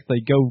think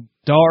they go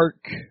dark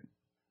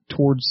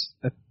towards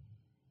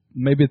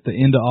maybe at the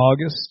end of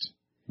August,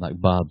 like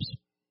Bob's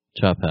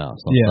Chop House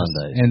on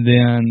Sundays, and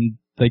then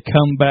they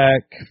come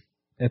back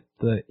at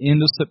the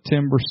end of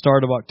September,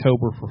 start of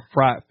October for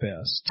Fright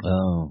Fest.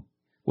 Oh.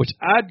 Which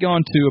I'd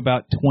gone to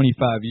about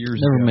 25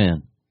 years Never ago.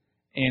 been.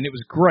 And it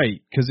was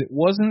great because it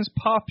wasn't as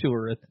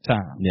popular at the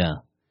time. Yeah.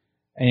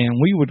 And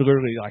we would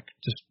literally like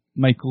just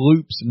make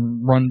loops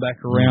and run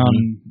back around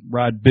and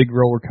ride big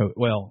roller coaster.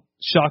 Well,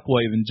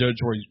 Shockwave and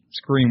Judge Roy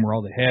Scream were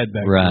all they had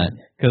back then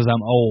because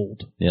I'm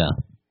old. Yeah.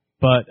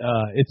 But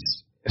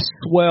it's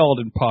swelled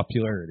in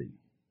popularity.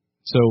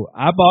 So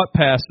I bought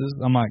passes.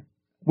 I'm like,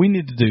 we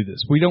need to do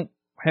this. We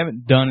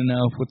haven't done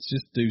enough. Let's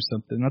just do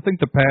something. I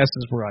think the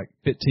passes were like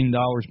 $15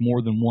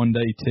 more than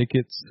one-day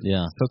tickets.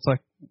 Yeah. So it's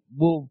like,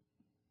 we'll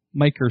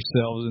make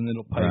ourselves and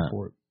it'll pay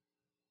for it.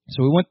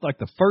 So we went like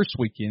the first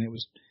weekend. It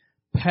was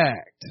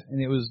packed,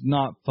 and it was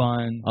not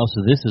fun. Oh,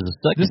 so this is the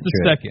second This is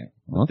the trip. second.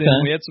 Okay.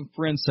 Then we had some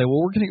friends say,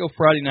 well, we're going to go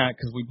Friday night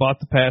because we bought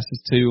the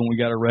passes too, and we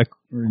got to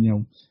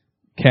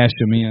cash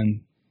them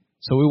in.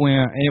 So we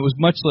went, and it was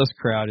much less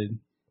crowded.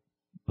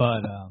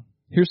 But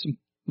here's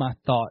my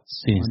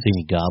thoughts. See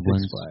any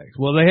goblins? Six Flags.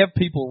 Well, they have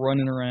people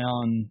running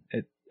around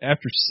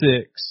after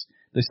 6.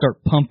 They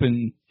start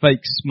pumping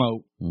fake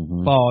smoke,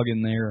 fog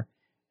in there,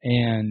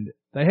 and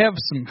they have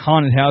some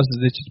haunted houses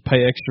that you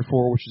pay extra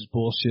for, which is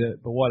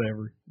bullshit, but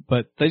whatever.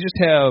 But they just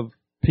have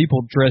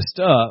people dressed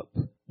up,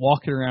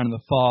 walking around in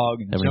the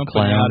fog and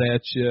jumping out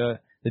at you.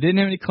 They didn't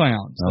have any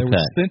clowns. Okay. They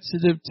were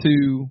sensitive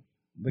to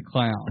the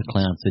clowns. The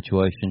clown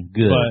situation.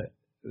 Good. But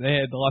they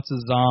had lots of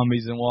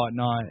zombies and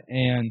whatnot,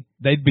 and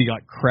they'd be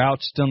like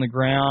crouched on the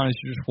ground as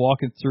you're just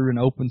walking through an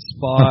open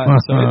spot.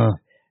 So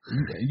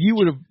you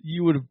would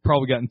have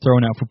probably gotten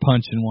thrown out for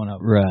punching one of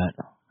them. Right.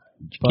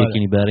 Did you kick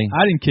anybody?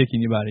 I didn't kick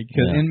anybody,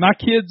 and my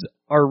kids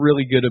are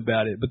really good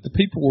about it. But the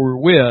people we were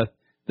with,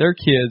 their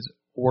kids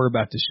were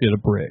about to shit a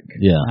brick.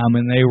 Yeah. I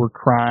mean, they were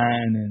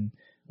crying, and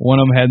one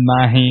of them had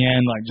my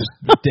hand, like just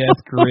the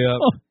death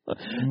grip.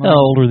 How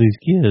old are these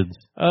kids?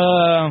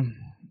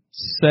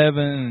 7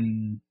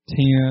 and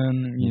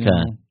 10. You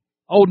know,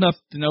 old enough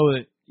to know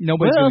that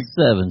nobody's. Well,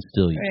 7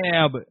 still.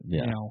 Yeah, but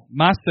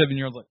my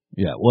 7-year-old's like.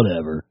 Yeah,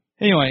 whatever.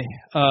 Anyway,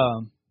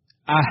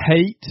 I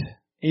hate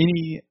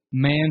any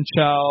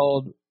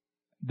man-child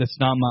that's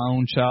not my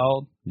own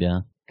child. Yeah.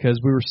 Because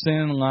we were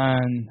standing in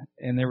line,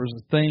 and there was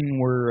a thing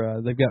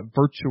where they've got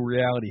virtual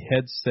reality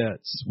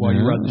headsets while you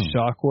ride the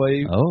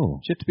Shockwave.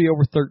 Oh. You have to be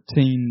over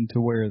 13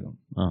 to wear them.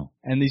 Oh.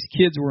 And these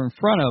kids were in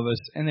front of us,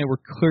 and they were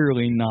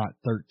clearly not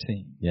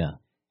 13. Yeah.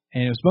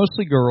 And it was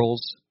mostly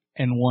girls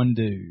and one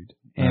dude.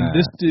 And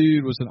this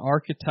dude was an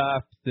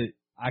archetype that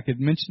I could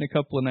mention a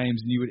couple of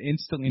names, and you would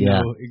instantly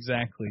know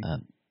exactly.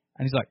 And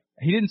he's like,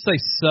 he didn't say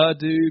 "suh,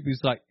 dude." He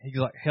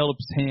held up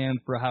his hand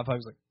for a high five. He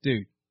was like,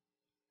 "Dude,"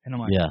 and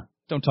I'm like,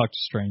 "Don't talk to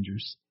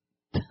strangers."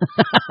 Oh,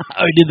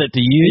 he did that to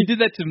you? He did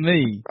that to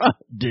me,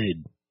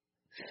 dude.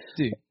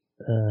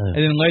 And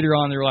then later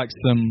on, there were like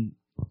some,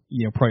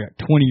 probably like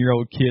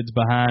 20-year-old kids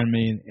behind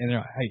me, and they're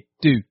like, "Hey,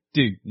 dude,"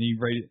 and you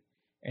rate it,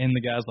 and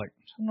the guy's like,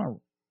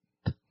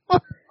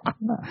 "I'm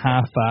not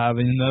high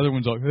fiving," and the other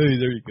one's like, "Hey,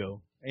 there you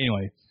go."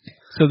 Anyway,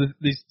 so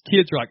these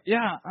kids are like,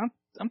 "Yeah,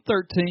 I'm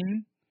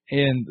 13."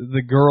 And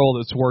the girl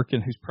that's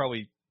working, who's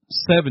probably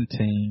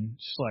 17,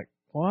 she's like,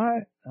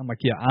 "What?" I'm like,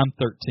 "Yeah, I'm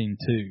 13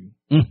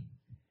 too."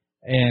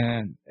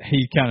 And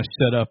he kind of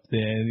shut up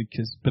then,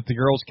 but the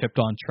girls kept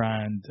on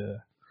trying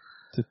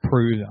to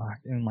prove it.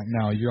 And I'm like,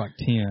 "No, you're like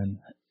 10."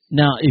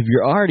 Now, if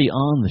you're already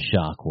on the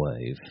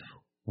Shockwave,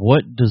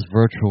 what does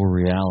virtual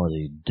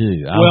reality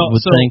do? I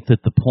would think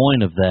that the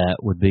point of that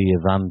would be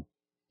if I'm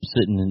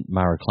sitting in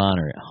my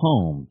recliner at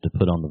home to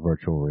put on the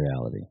virtual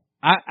reality.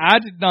 I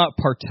did not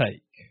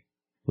partake.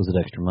 Was it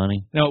extra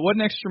money? No, it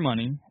wasn't extra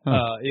money.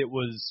 It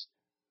was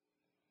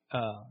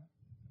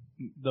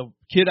the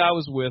kid I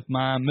was with,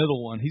 my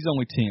middle one. He's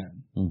only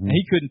 10, and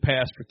he couldn't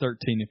pass for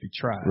 13 if he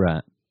tried.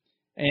 Right.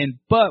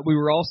 But we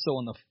were also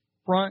on the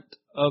front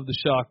of the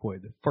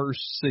Shockwave, the first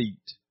seat.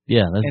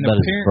 Yeah, that's about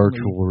as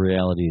virtual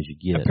reality as you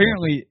get.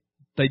 Apparently,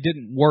 they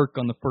didn't work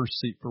on the first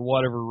seat for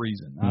whatever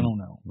reason. I don't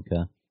know.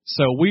 Okay.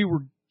 So we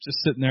were just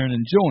sitting there and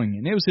enjoying it.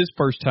 And it was his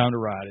first time to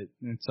ride it,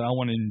 and so I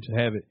wanted him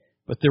to have it.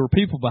 But there were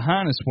people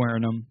behind us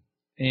wearing them,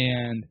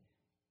 and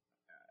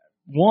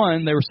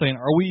one, they were saying,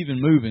 "Are we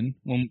even moving?"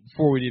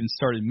 Before we even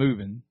started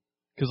moving,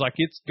 because like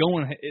it's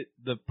going,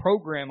 the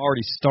program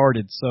already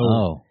started.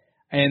 So,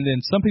 and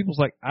then some people's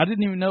like, "I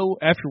didn't even know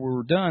after we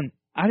were done.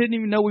 I didn't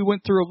even know we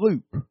went through a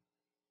loop."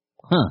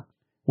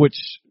 Which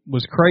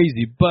was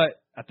crazy,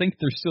 but I think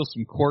there's still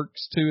some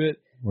quirks to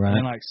it. Right.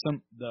 And like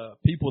the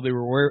people they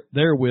were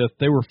there with,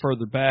 they were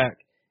further back,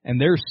 and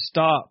theirs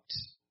stopped.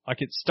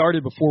 Like it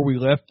started before we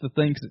left the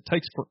thing, because it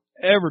takes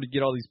forever to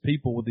get all these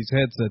people with these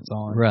headsets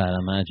on. Right, I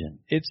imagine.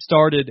 It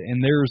started,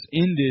 and theirs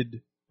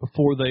ended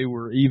before they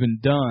were even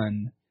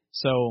done.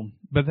 So,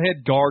 but they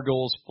had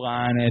gargoyles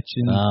flying at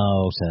you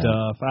and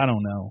stuff. I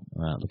don't know.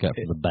 Right, look out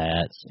for the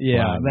bats.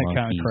 Yeah, that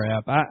kind of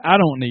crap. I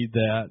don't need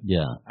that.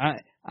 Yeah.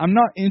 I'm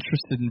not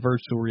interested in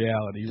virtual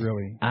reality,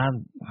 really.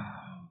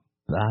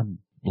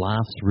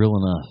 Life's real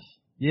enough.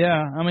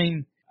 Yeah, I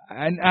mean,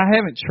 I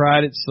haven't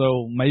tried it,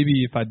 so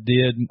maybe if I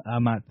did, I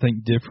might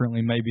think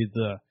differently. Maybe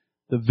the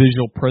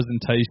visual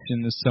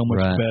presentation is so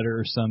much better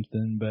or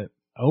something. But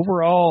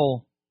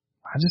overall,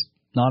 I just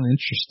not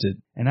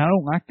interested. And I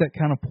don't like that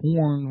kind of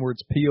porn where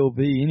it's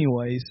POV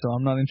anyway, so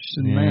I'm not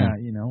interested in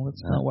that. You know,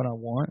 that's not what I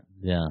want.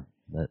 Yeah.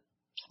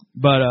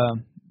 But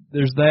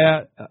there's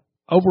that.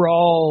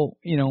 Overall,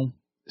 you know,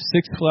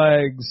 Six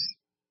Flags,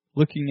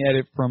 looking at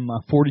it from my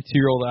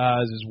 42-year-old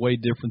eyes is way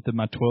different than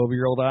my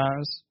 12-year-old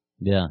eyes.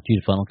 Yeah. Did you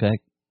eat a funnel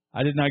cake?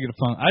 I did not get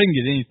I didn't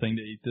get anything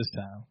to eat this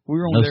time. We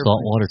were only no there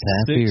saltwater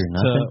taffy or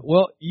nothing?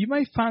 Well, you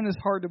may find this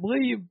hard to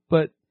believe,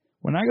 but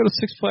when I go to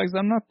Six Flags,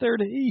 I'm not there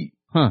to eat.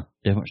 Huh.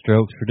 Different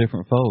strokes for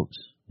different folks,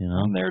 you know?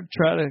 I'm there to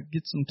try to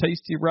get some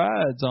tasty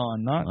rides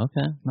on, not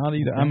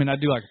eat. I mean, I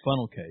do like a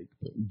funnel cake.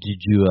 But.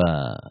 Did you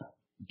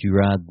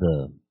ride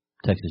the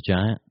Texas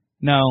Giant?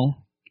 No.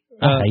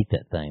 I hate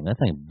that thing. That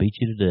thing beats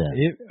you to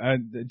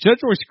death. Judge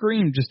Roy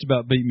Scream just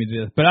about beat me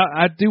to death. But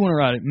I do want to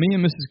ride it. Me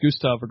and Mrs.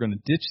 Gustav are going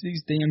to ditch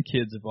these damn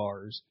kids of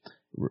ours.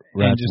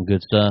 Ride some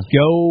good stuff.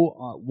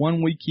 Go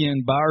one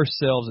weekend by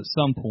ourselves at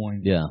some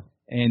point. Yeah.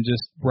 And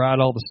just ride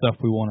all the stuff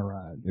we want to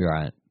ride.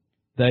 Right.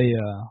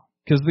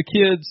 Because the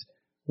kids,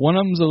 one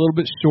of them's a little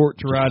bit short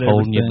to ride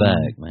holding everything.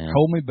 Holding you back, man.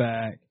 Hold me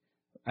back.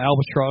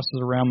 Albatross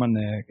is around my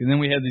neck. And then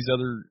we had these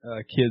other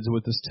kids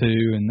with us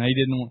too, and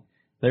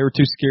they were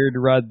too scared to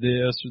ride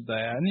this or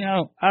that. And, you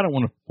know, I don't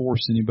want to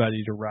force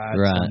anybody to ride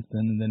something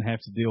and then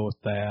have to deal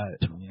with that.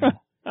 You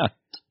know.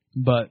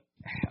 But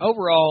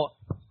overall,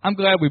 I'm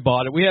glad we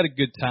bought it. We had a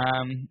good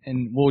time,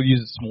 and we'll use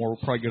it some more.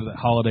 We'll probably go to that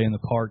Holiday in the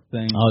Park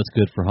thing. Oh, it's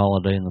good for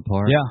Holiday in the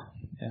Park? Yeah.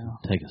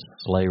 Take a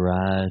sleigh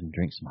ride and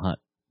drink some hot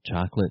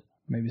chocolate.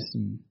 Maybe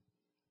some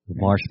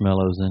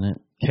marshmallows in it.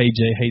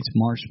 KJ hates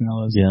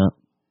marshmallows. Yeah.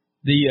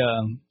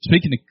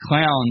 Speaking of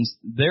clowns,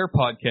 their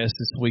podcast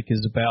this week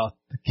is about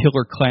the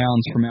Killer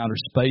Clowns from Outer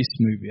Space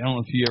movie. I don't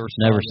know if you ever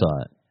saw it. Never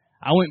saw it.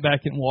 I went back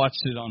and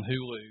watched it on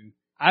Hulu.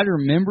 I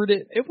remembered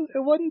it. It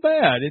wasn't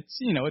bad. It's,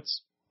 you know,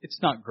 it's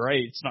not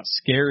great. It's not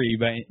scary,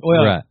 but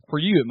for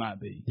you it might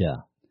be. Yeah.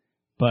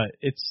 But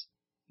it's,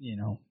 you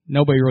know,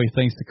 nobody really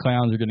thinks the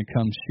clowns are going to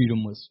come shoot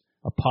them with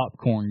a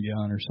popcorn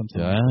gun or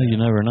something. Well, you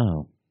never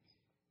know.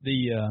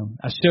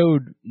 I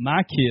showed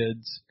my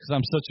kids, because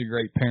I'm such a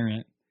great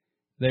parent.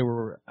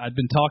 I'd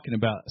been talking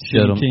about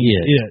Stephen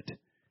King's It.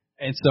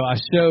 And so I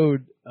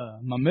showed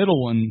my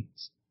middle one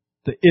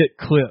the It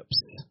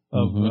clips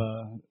of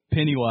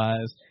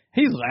Pennywise.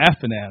 He's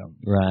laughing at him.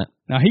 Right.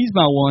 Now, he's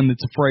my one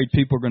that's afraid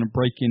people are going to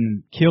break in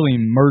and kill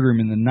him, murder him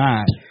in the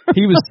night.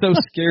 He was so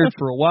scared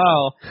for a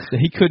while that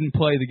he couldn't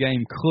play the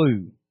game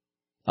Clue.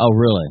 Oh,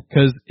 really?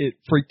 Because it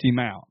freaked him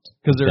out.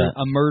 Because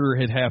a murder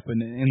had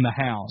happened in the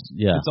house.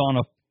 Yeah. It's on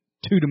a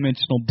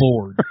two-dimensional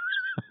board.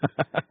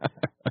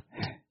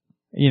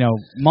 You know,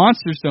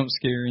 monsters don't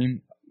scare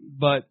him,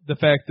 but the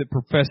fact that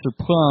Professor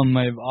Plum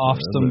may have offed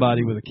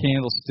somebody with a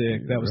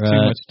candlestick, that was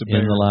too much to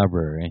bear. In the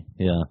library,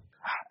 yeah.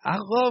 I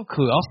love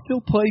Clue. I'll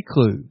still play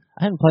Clue.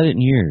 I haven't played it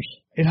in years.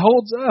 It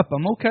holds up.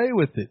 I'm okay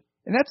with it.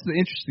 And that's the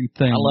interesting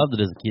thing. I loved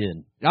it as a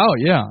kid. Oh,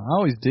 yeah. I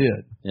always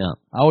did. Yeah.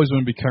 I always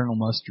wanted to be Colonel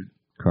Mustard.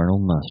 Colonel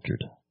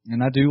Mustard.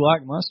 And I do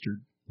like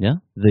mustard. Yeah.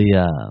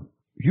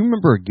 You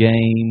remember a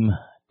game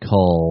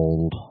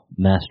called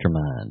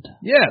Mastermind?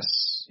 Yes,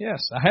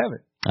 I have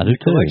it. I do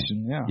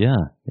collection, too.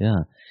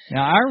 Yeah.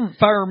 Now,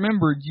 if I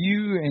remembered,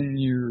 you and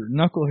your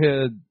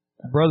knucklehead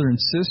brother and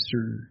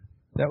sister,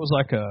 that was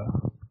like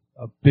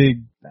a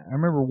big. I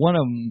remember one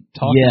of them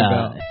talking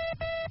about.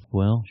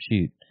 Well,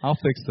 shoot. I'll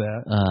fix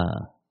that.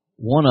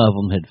 One of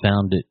them had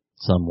found it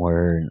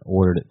somewhere and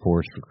ordered it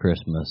for us for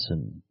Christmas,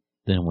 and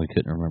then we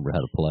couldn't remember how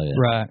to play it.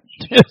 Right.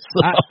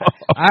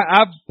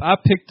 I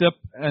picked up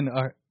an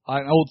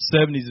old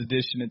 70s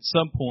edition at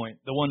some point,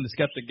 the one that's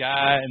got the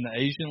guy and the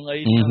Asian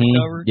lady on the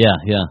cover.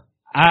 Yeah.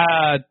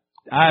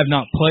 I have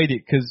not played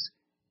it because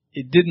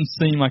it didn't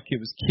seem like it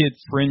was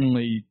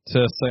kid-friendly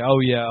to say, oh,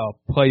 yeah, I'll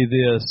play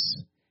this.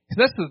 Because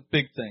that's the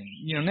big thing.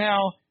 You know,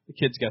 now the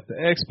kids got the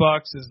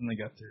Xboxes and they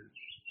got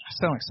I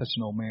sound like such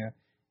an old man.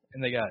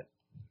 And they got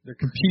their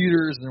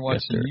computers and they're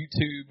watching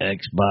YouTube.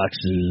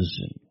 Xboxes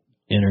and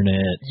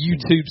internet.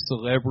 YouTube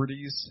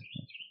celebrities.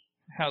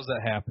 How's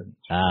that happen?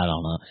 I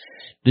don't know.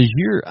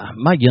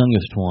 My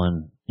youngest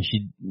one,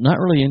 she's not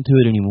really into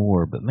it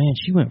anymore, but man,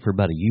 she went for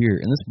about a year,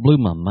 and this blew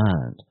my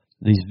mind.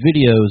 These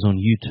videos on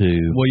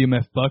YouTube. William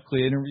F.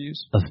 Buckley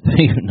interviews? Of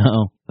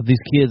these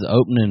kids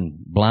opening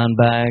blind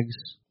bags,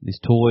 these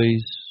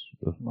toys,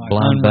 like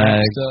blind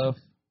bags. Stuff.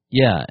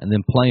 Yeah, and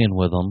then playing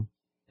with them.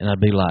 And I'd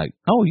be like,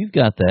 oh, you've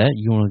got that.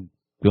 You want to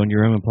go in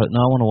your room and play?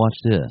 No, I want to watch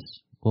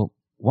this. Well,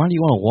 why do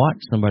you want to watch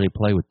somebody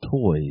play with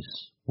toys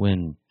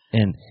when...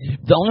 And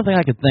the only thing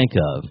I could think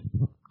of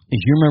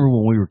is you remember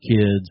when we were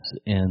kids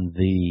and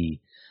the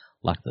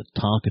like the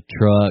Tonka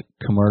truck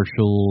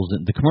commercials.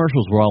 And the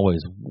commercials were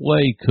always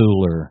way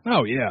cooler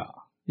Oh, yeah.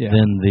 Yeah.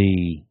 than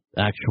the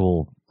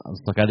actual. I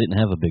was like, I didn't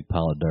have a big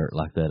pile of dirt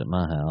like that at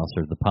my house,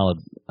 or the pile of,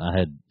 I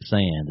had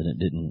sand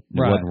and it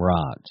wasn't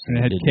rocks. And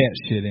it had cat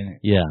shit in it.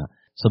 Yeah.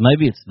 So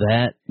maybe it's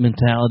that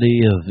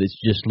mentality of it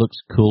just looks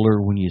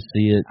cooler when you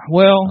see it.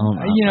 Well,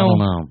 I don't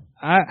know.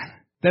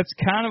 That's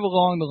kind of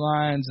along the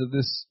lines of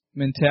this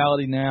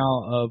mentality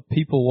now of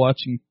people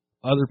watching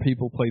other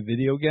people play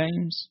video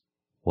games.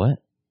 What?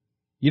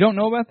 You don't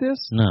know about this?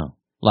 No.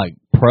 Like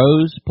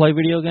pros play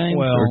video games,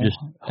 Well, or just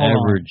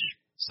average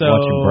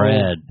watching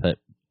Brad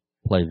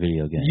play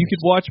video games? You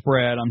could watch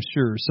Brad, I'm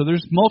sure. So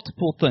there's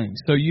multiple things.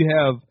 So you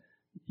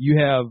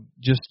have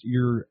just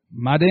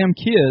my damn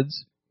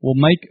kids will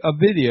make a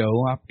video.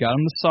 I've got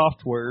them the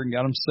software and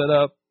got them set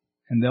up,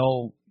 and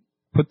they'll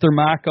put their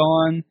mic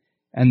on,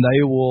 and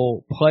they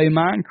will play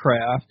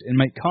Minecraft and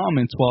make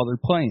comments while they're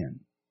playing.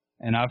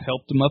 And I've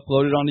helped them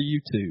upload it onto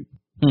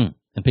YouTube.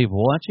 And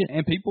people watch it?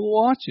 And people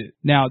watch it.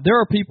 Now, there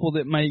are people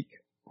that make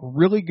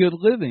really good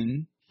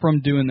living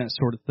from doing that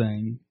sort of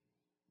thing,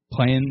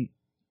 playing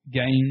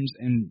games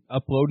and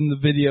uploading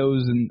the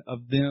videos and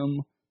of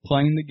them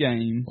playing the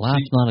game.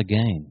 Life's not a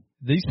game.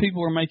 These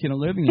people are making a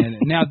living at it.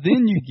 Now,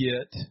 then you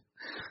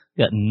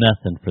got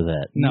nothing for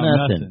that. No,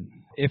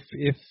 nothing.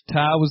 If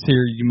Ty was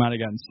here, you might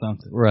have gotten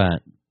something. Right.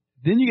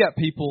 Then you got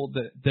people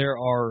that there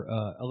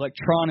are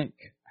electronic,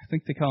 I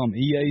think they call them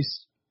EA.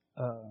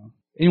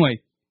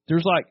 Anyway,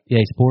 there's like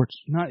EA Sports?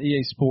 Not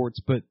EA Sports,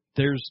 but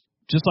there's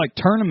just like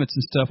tournaments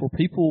and stuff where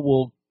people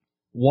will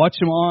watch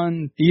them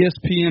on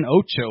ESPN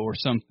Ocho or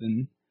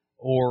something,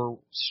 or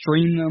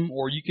stream them,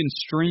 or you can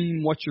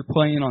stream what you're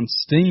playing on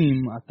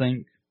Steam, I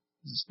think.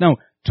 No,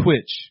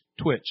 Twitch.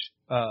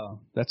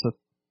 That's a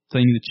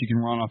thing that you can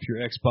run off your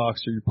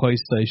Xbox or your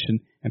PlayStation,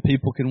 and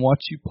people can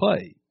watch you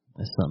play.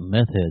 That's something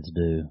meth heads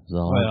do. Is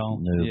all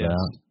I knew about.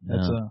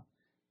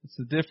 That's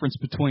the difference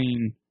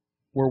between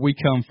where we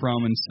come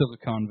from in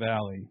Silicon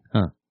Valley.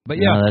 Huh. But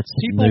yeah, that's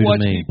people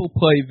watch people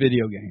play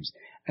video games,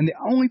 and the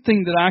only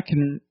thing that I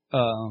can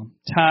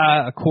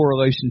tie a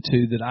correlation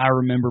to that I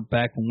remember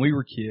back when we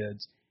were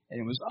kids,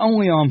 and it was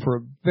only on for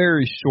a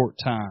very short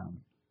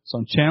time. It's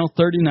on Channel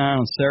 39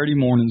 on Saturday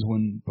mornings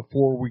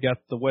before we got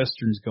the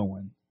Westerns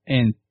going,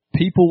 and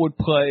people would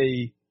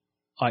play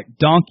like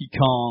Donkey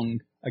Kong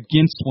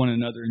against one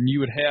another, and you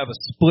would have a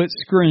split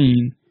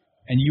screen,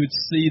 and you would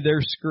see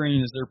their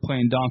screen as they're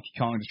playing Donkey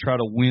Kong to try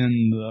to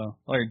win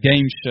like a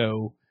game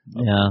show.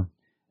 Yeah.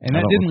 And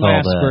that didn't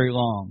last very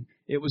long.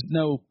 It was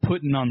no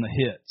putting on the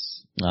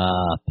hits.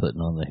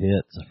 Putting on the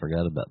hits. I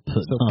forgot about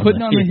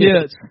putting on the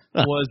hits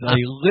was a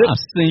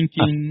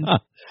lip-syncing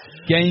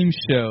game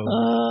show.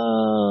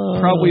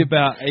 Probably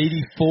about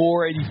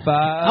 84, 85.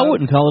 I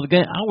wouldn't call it a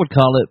game. I would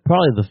call it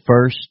probably the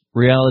first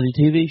reality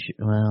TV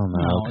show. Well,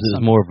 no, because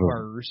it was more of a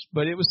first,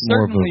 but it was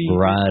more certainly of a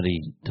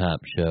variety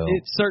type show.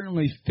 It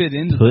certainly fit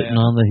into putting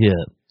that. on the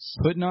hits.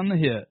 Putting on the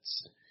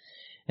hits.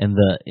 And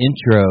the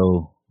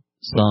intro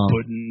song.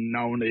 Putting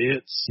on the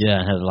hits.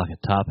 Yeah, it had like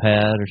a top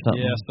hat or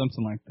something. Yeah,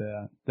 something like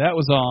that. That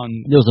was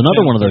on. There was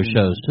another one of those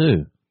shows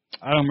too.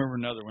 I don't remember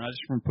another one. I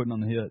just remember Putting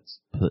on the Hits.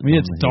 We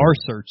had Star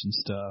Search and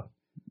stuff.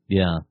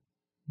 Yeah.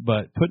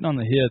 But Putting on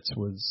the Hits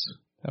was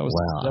wow,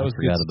 that was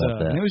I forgot about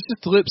that. And it was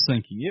just lip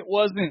syncing. It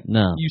wasn't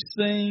you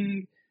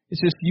sing.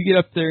 It's just you get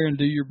up there and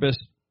do your best.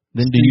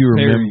 Then do you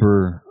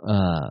remember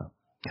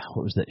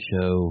what was that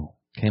show?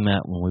 Came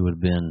out when we would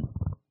have been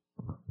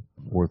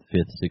 4th,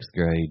 5th, 6th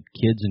grade.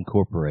 Kids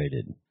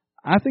Incorporated.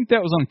 I think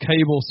that was on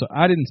cable, so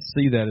I didn't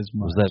see that as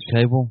much. Was that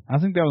cable? I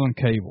think that was on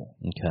cable.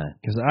 Okay.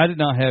 Because I did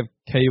not have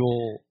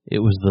cable. It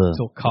was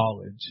until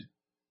college.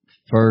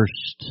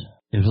 First,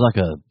 it was like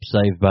a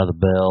Saved by the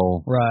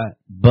Bell. Right.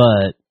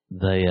 But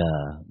they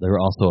were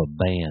also a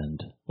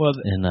band. Well,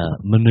 and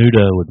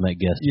Menudo would make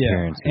guest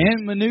appearances.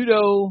 And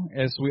Menudo,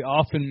 as we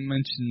often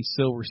mention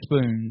Silver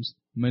Spoons,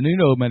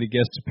 Menudo made a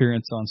guest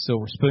appearance on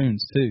Silver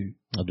Spoons too.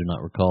 I do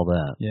not recall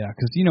that. Yeah,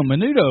 because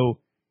Menudo,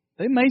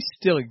 they may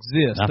still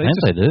exist. I think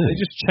they do. They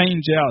just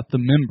change out the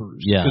members.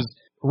 Yeah. Because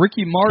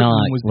Ricky Martin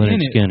was Leonard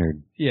in it. Skinner.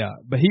 Yeah,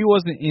 but he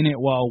wasn't in it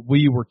while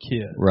we were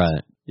kids.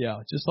 Right. Yeah,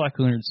 just like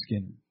Leonard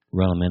Skinner.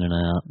 Run them in and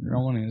out.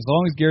 As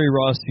long as Gary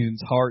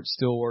Rossington's heart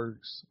still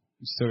works,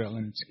 you still got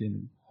Leonard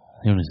Skinner.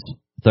 On his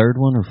 3rd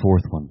one or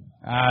 4th one?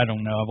 I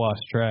don't know. I've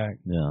lost track.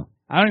 Yeah.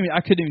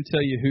 I couldn't even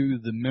tell you who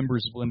the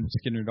members of Leonard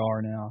Skinner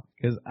are now,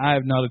 because I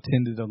have not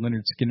attended a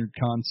Leonard Skinner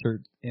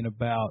concert in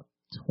about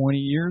 20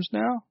 years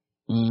now.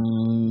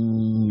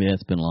 Yeah,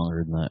 it's been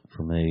longer than that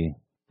for me.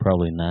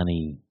 Probably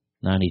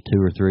 92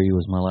 or 3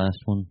 was my last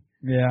one.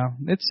 Yeah,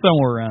 it's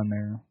somewhere around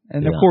there.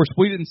 And, of course,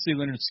 we didn't see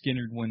Leonard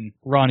Skinner when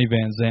Ronnie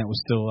Van Zant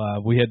was still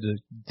alive. We had to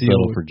deal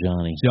with for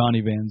Johnny.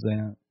 Johnny Van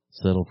Zant.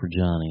 Settle for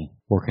Johnny.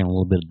 Working a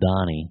little bit of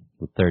Donnie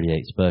with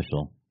 38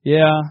 Special.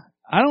 Yeah,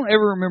 I don't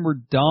ever remember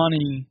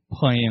Donnie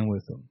playing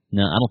with him.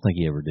 No, I don't think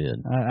he ever did.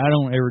 I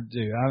don't ever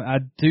do. I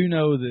do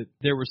know that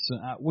there was some.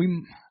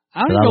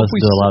 I don't know if we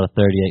do a lot of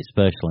 38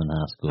 Special in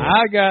high school.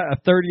 I got a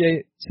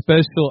 38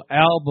 Special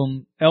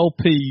album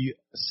LP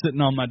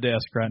sitting on my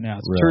desk right now.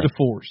 It's Right. Tour de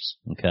Force.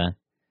 Okay.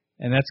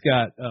 And that's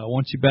got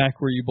Want You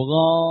Back Where You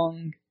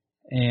Belong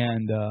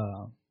and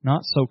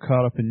Not So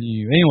Caught Up in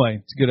You. Anyway,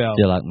 it's a good album.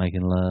 Still Like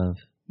Making Love.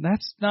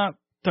 That's not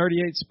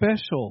 38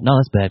 Special. No,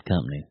 that's Bad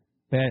Company.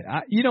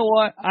 You know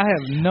what? I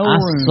have no I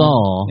room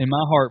saw- in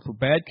my heart for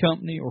Bad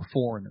Company or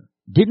Foreigner.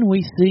 Didn't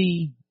we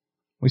see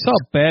We saw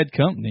Bad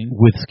Company.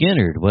 with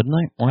Skinner, wasn't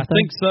they? I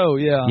think so,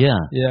 yeah. Yeah.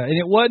 Yeah, and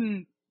it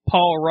wasn't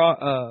Paul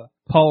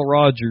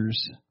Rogers.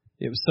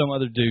 It was some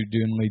other dude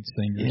doing lead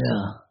singer.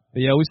 Yeah.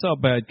 But yeah, we saw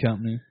Bad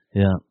Company.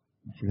 Yeah.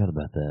 I forgot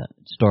about that.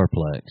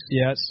 Starplex.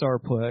 Yeah, it's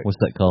Starplex. What's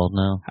that called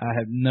now? I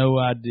have no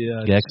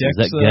idea. Is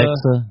that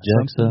Gexa?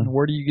 Something.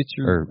 Where do you get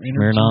your Or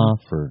energy? Smirnoff?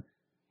 Or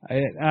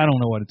I don't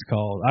know what it's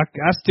called.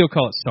 I still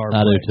call it Starplex.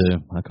 I do too.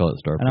 I call it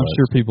Starplex. And I'm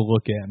sure people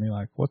look at me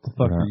like, what the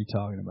fuck Right. are you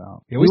talking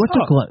about? Yeah, we went to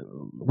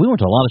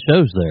a lot of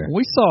shows there.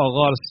 We saw a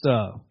lot of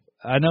stuff.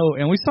 I know,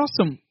 and we saw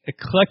some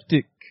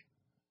eclectic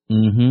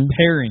Mm-hmm.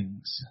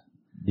 pairings.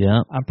 Yeah.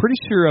 I'm pretty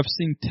sure I've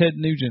seen Ted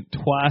Nugent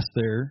twice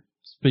there.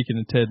 Speaking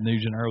of Ted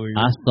Nugent earlier.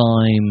 I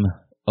saw him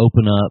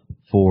open up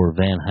for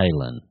Van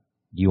Halen.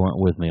 You weren't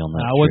with me on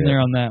that. I wasn't trip. there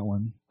on that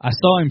one. I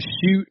saw him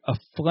shoot a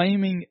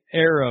flaming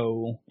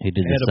arrow. He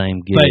did at the a same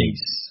gig.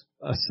 base,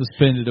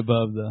 suspended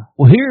above the.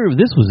 Well,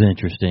 this was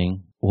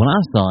interesting. When I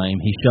saw him,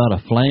 he shot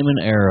a flaming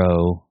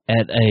arrow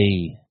at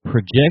a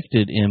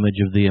projected image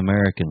of the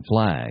American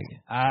flag.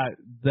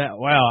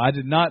 Wow, I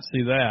did not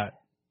see that.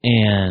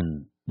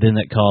 And then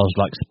that caused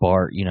like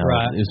spark,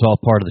 Right. It was all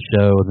part of the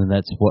show, and then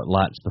that's what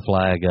lights the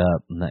flag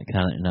up, and that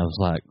kind of, and I was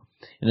like,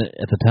 and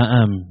at the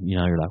time,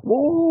 you're like,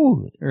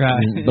 whoa.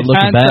 Right. But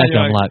looking back,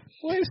 I'm like,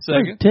 wait a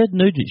second. Ted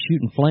Nugent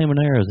shooting flaming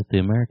arrows at the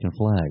American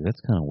flag.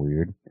 That's kind of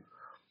weird.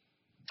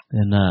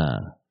 And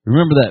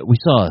remember that we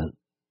saw a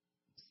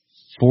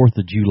 4th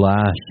of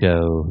July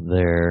show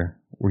there.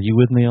 Were you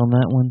with me on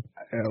that one?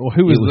 Well,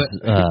 who was the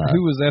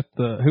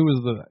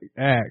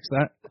acts?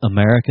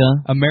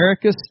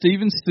 America,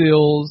 Stephen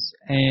Stills,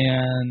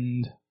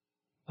 and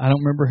I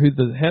don't remember who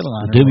the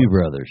headliner The Doobie was.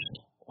 Brothers.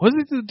 Was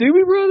it the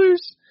Doobie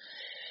Brothers?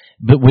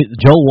 But with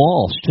Joe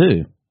Walsh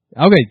too.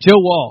 Okay, Joe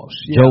Walsh.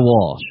 Yeah. Joe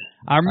Walsh.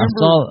 I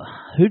remember.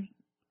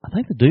 I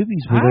think the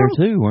Doobies were there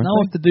too, weren't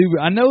they? The Doobie.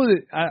 I know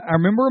that. I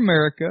remember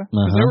America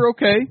because they were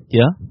okay.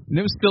 Yeah. And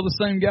it was still the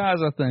same guys,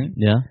 I think.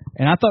 Yeah.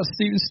 And I thought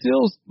Stephen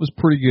Stills was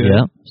pretty good.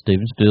 Yeah.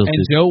 Stephen Stills.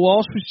 And Joe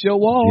Walsh was Joe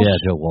Walsh. Yeah,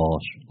 Joe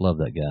Walsh. Love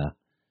that guy.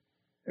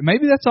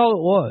 Maybe that's all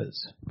it was.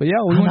 But yeah,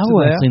 we went to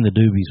that. I've seen the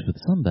Doobies with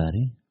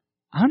somebody.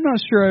 I'm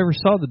not sure I ever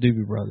saw the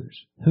Doobie Brothers.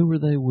 Who were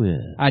they with?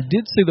 I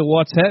did see the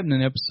What's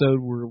Happening episode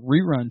where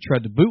Rerun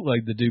tried to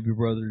bootleg the Doobie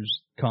Brothers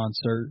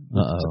concert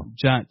with a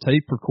giant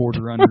tape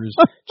recorder under his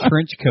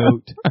trench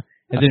coat,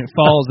 and then it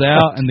falls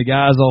out and the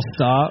guys all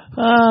stop.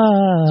 It's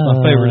my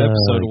favorite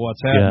episode of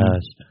What's Happening.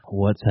 Gosh.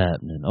 What's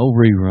Happening? Oh,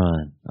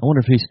 Rerun. I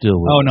wonder if he's still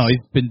with us. Oh, no,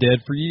 he's been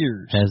dead for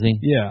years. Has he?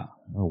 Yeah.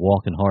 A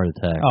walking heart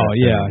attack. Oh, right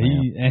yeah.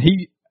 there,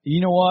 He you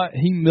know what?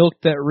 He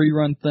milked that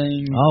Rerun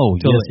thing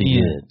till yes, the he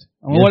end. did.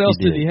 I mean, what else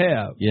did he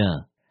have?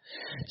 Yeah.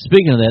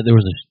 Speaking of that,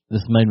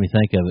 this made me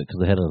think of it because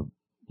they had a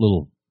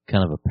little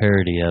kind of a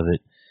parody of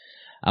it.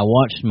 I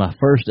watched my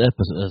first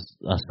episode. As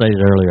I stated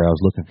earlier, I was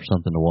looking for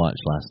something to watch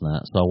last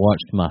night, so I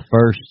watched my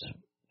first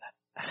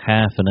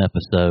half an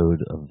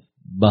episode of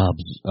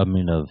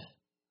of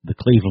the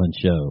Cleveland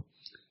Show.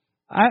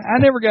 I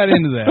never got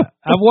into that.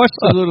 I've watched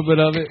a little bit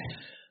of it.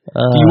 Do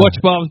you watch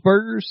Bob's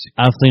Burgers?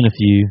 I've seen a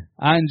few.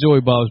 I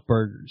enjoy Bob's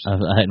Burgers. I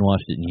hadn't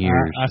watched it in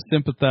years. I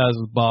sympathize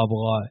with Bob a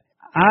lot.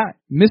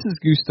 Mrs.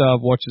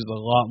 Gustav watches a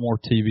lot more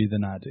TV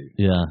than I do.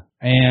 Yeah.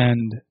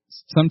 And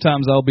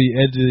sometimes I'll be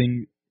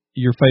editing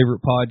your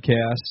favorite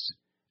podcast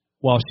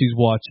while she's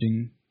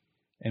watching,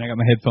 and I got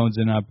my headphones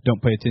in and I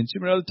don't pay attention,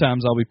 but other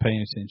times I'll be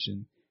paying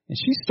attention. And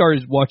she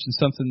started watching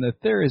something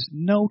that there is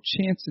no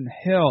chance in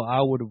hell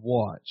I would have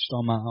watched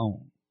on my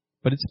own.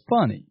 But it's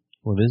funny.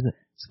 What is it?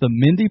 It's the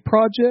Mindy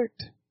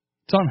Project.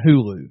 It's on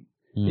Hulu.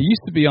 It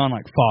used to be on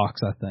like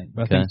Fox, I think,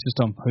 but I think it's just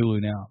on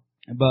Hulu now.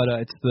 But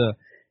it's the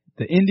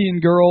Indian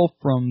girl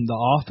from The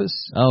Office.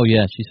 Oh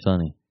yeah, she's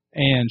funny.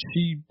 And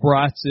she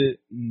writes it,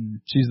 and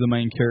she's the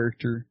main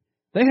character.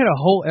 They had a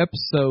whole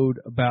episode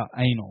about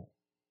anal.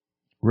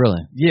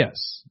 Really?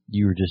 Yes.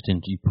 You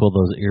pulled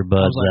those earbuds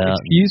I was like, out.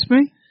 Excuse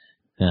me?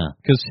 Yeah.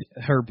 Because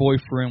her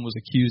boyfriend was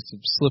accused of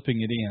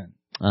slipping it in.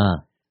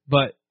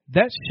 But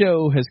that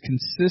show has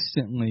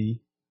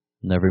consistently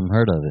never even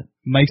heard of it.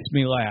 Makes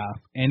me laugh,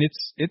 and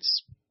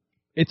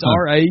it's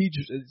our age.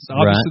 It's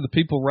obviously the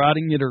people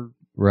writing it are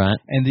right.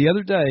 And the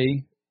other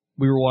day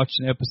we were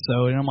watching an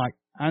episode, and I'm like,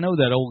 I know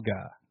that old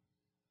guy.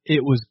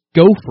 It was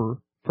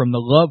Gopher from The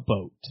Love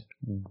Boat.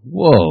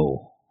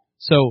 Whoa!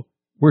 So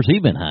where's he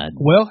been hiding?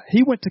 Well,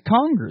 he went to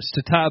Congress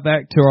to tie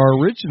back to our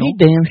original. He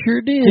damn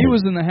sure did. He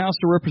was in the House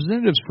of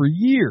Representatives for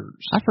years.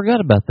 I forgot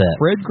about that.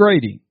 Fred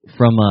Grady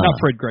from not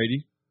Fred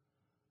Grady.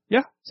 Yeah.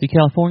 Is he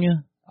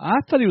California? I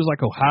thought he was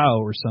like Ohio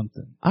or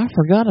something. I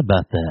forgot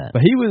about that.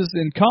 But he was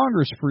in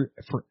Congress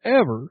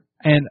forever,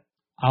 and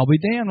I'll be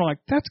damned. I'm like,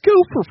 that's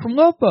Gopher from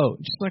Love Boat.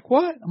 And she's like,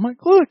 what? I'm like,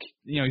 look,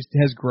 he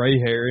has gray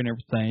hair and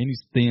everything.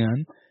 He's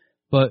thin,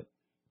 But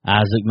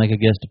Isaac make a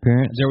guest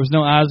appearance? there was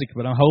no Isaac,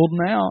 but I'm holding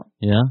out.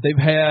 Yeah. They've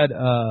had,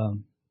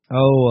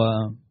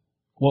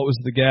 what was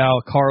the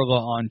gal, Carla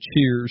on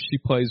Cheers? She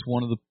plays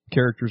one of the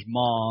characters'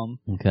 mom.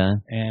 Okay.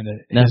 And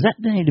now, is that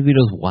Danny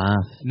DeVito's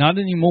wife? Not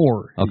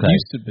anymore. Okay. It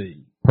used to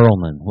be.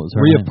 Perlman. What was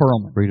her Rhea name?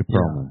 Perlman. Rita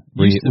Perlman.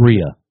 Yeah.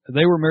 Rhea.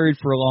 They were married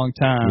for a long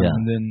time, Yeah.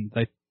 and then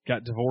they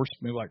got divorced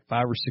maybe like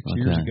 5 or 6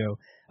 years Okay. ago.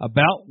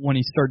 About when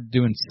he started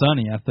doing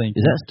Sunny, I think.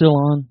 Is that still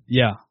on?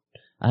 Yeah.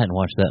 I hadn't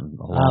watched that in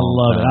a long I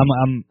love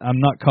time. it. I'm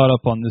not caught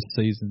up on this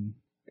season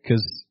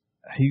because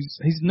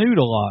he's nude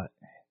a lot.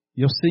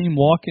 You'll see him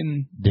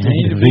walking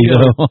Danny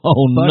DeVito.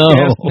 Oh, no.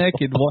 butt-ass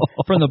naked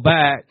from the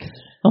back.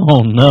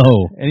 Oh, no.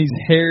 And he's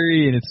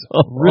hairy, and it's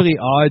really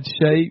odd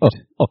shaped.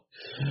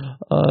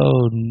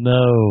 Oh,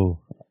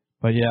 no.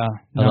 But yeah,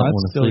 I don't that's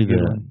want to still see a good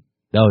that. one.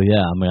 Oh,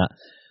 yeah. I mean,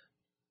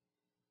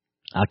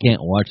 I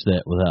can't watch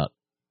that without,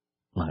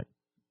 like,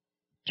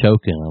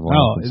 choking. I'm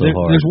laughing so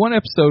hard. There's one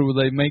episode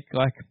where they make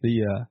like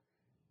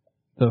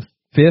the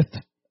fifth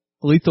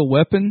Lethal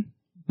Weapon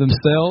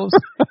themselves,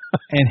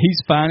 and he's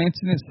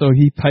financing it, so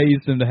he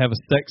pays them to have a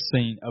sex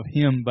scene of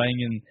him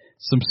banging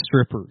some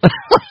strippers.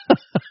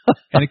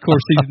 And of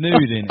course, he's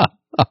nude in it.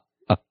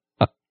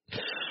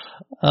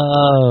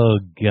 Oh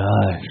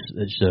gosh,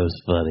 that show's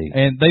funny.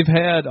 And they've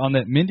had on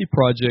that Mindy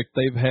project,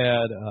 they've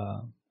had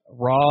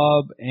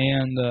Rob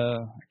and I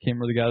can't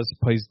remember the guy that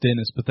plays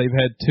Dennis, but they've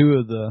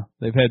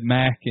had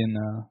Mac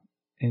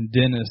and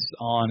Dennis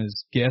on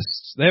as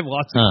guests. They have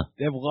lots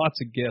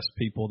of guest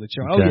people that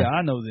you're, Okay. oh yeah,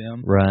 I know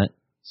them. Right.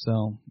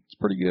 So it's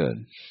pretty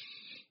good.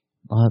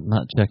 I'll have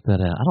not check that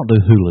out. I don't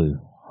do Hulu.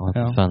 I'll have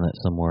No. to find that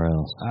somewhere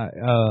else.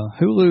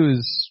 Hulu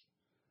is.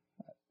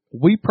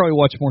 We probably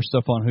watch more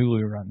stuff on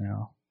Hulu right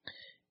now.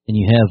 And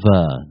you have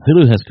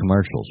Hulu has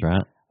commercials,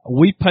 right?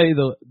 We pay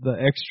the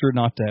extra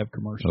not to have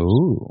commercials.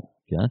 Ooh,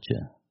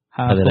 gotcha.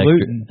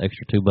 Highfalutin.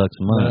 Extra $2 a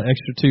month.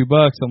 Extra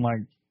 $2. I'm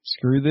like,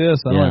 screw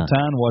this. I don't have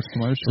time to watch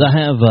commercials. 'Cause I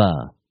have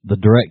the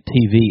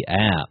DirecTV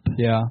app.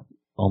 Yeah.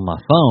 On my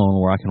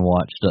phone where I can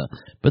watch stuff,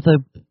 but they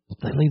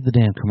leave the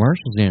damn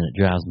commercials in. It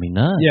drives me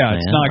nuts. Yeah, man.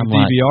 it's not like a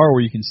DVR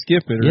where you can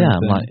skip it. Or yeah,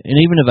 anything. I'm like, and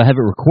even if I have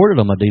it recorded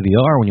on my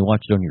DVR, when you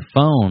watch it on your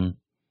phone,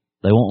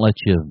 they won't let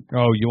you.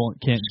 Oh,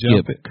 can't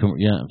jump it.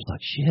 Yeah, it's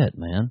like shit,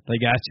 man. They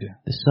got you.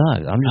 This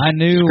sucks. I'm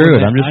just screw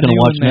it. I'm just going to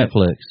watch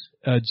Netflix.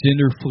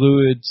 Gender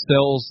fluid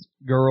sales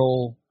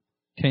girl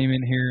came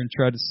in here and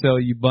tried to sell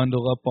you,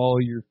 bundle up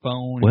all your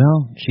phone.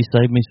 Well, she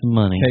saved me some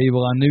money.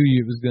 Cable. I knew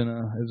you was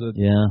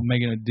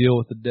making a deal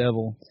with the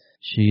devil.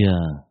 She, I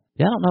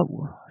don't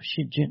know. I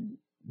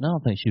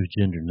don't think she was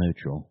gender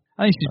neutral.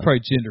 I think she's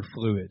probably gender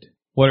fluid,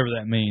 whatever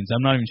that means.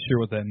 I'm not even sure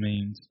what that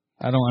means.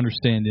 I don't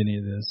understand any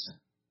of this.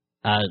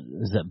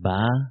 Is that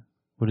bi?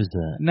 What is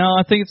that? No,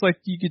 I think it's like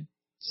you could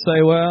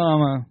say, well,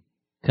 I'm a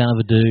kind of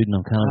a dude and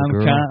I'm kind of a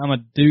girl. I'm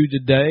a dude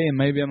today and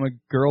maybe I'm a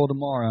girl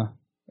tomorrow.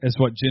 That's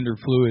what gender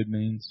fluid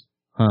means.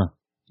 Huh.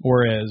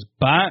 Whereas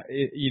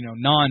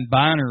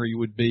non-binary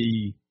would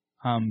be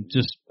I'm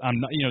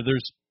not,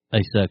 there's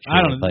asexual.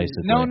 I don't know.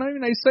 Basically. No, not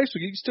even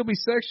asexual. You can still be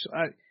sexual.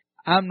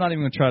 I'm not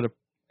even going to try to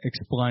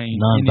explain.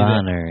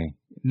 Non-binary.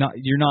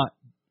 You're not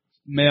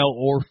male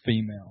or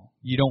female.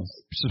 You don't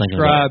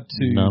subscribe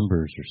to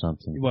numbers or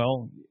something.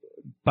 Well,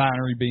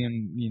 binary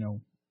being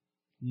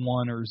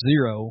 1 or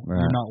 0. Right.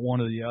 You're not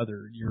one or the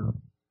other.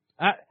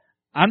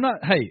 I'm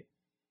not. Hey,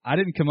 I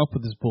didn't come up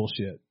with this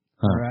bullshit.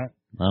 Huh. All right.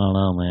 I don't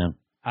know, man.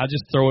 I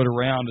just throw it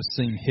around to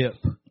seem hip.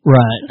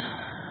 Right.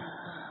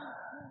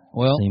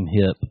 Well, seem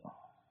hip.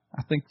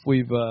 I think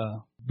we've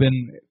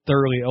been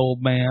thoroughly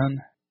old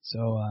man,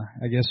 so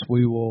I guess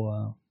we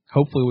will.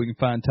 Hopefully, we can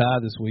find Ty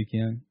this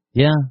weekend.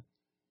 Yeah,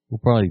 we'll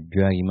probably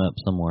drag him up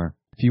somewhere.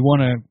 If you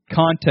want to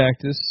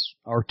contact us,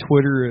 our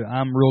Twitter,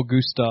 I'm Real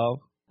Gustav.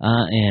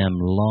 I am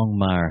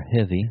Longmire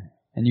Heavy.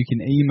 And you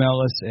can email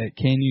us at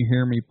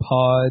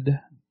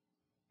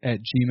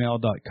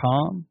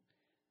canyouhearmepod@gmail.com.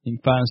 You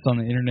can find us on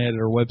the internet at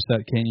our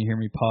website,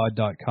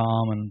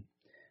 canyouhearmepod.com, and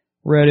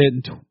Reddit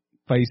and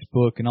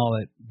Facebook and all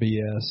that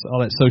BS, all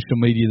that social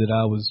media that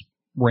I was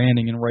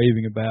ranting and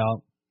raving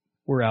about.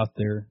 We're out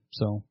there,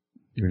 so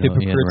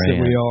hypocrites that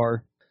we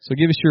are. So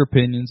give us your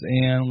opinions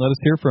and let us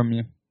hear from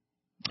you.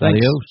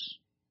 Thanks.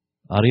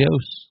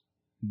 Adios.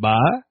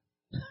 Bye.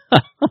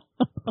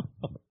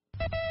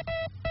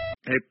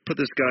 Hey, put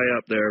this guy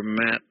up there,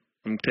 Matt.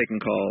 I'm taking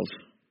calls.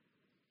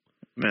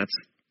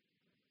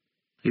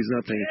 He's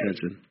not paying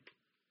attention.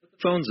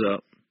 Phone's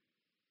up.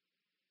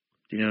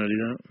 Do you know how to do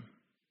that?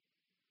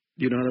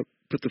 Do you know how to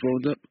put the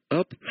phones up?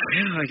 Up?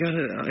 Yeah, I got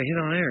it. I hit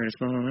on air, and it's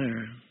not on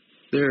air.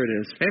 There it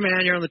is. Hey,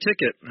 man, you're on the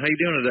ticket. How you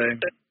doing today?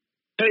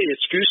 Hey,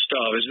 it's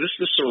Gustav. Is this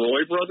the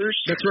Soroy brothers?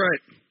 That's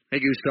right. Hey,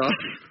 Gustav.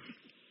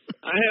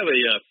 I have a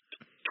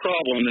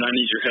problem that I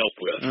need your help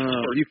with.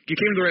 You came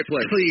to the right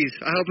place. Please,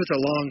 I hope it's a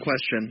long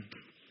question.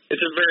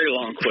 It's a very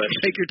long question.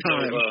 Take your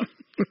time. So,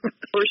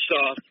 first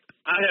off,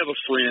 I have a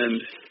friend,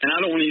 and I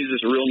don't want to use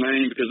his real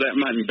name because that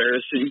might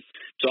embarrass him,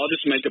 so I'll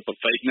just make up a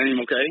fake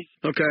name, okay?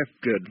 Okay,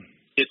 good.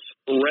 It's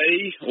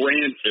Ray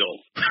Ranfill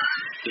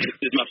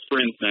is my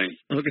friend's name.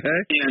 Okay.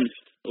 And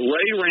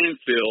Ray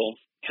Ranfill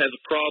has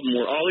a problem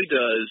where all he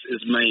does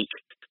is make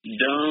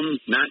dumb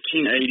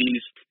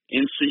 1980s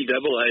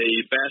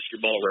NCAA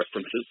basketball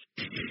references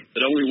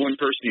that only one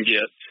person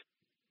gets.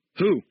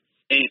 Who?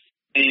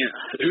 And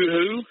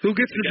who? Who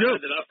gets the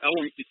joke? I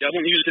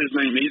won't use his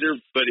name either,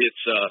 but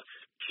it's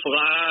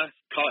Fly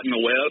Caught in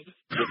the Web.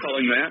 We'll call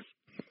him that.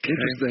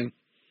 Interesting.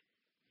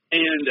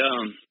 And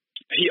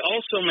he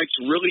also makes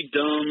really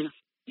dumb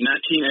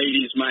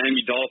 1980s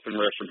Miami Dolphin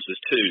references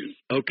too.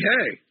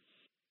 Okay.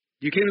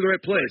 You came to the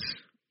right place.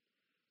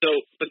 So,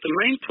 but the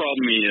main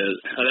problem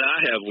that I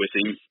have with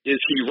him is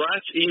he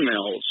writes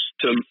emails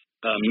to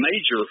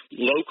major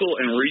local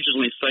and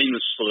regionally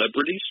famous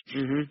celebrities,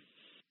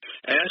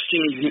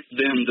 asking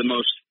them the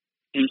most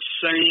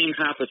insane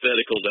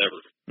hypotheticals ever.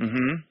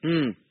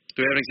 Do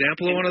we have an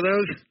example of one of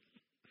those?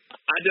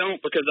 I don't,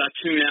 because I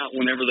tune out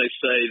whenever they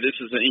say this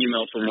is an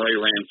email from Ray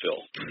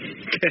Ranfill.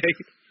 Okay.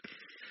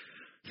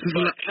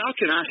 But how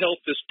can I help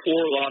this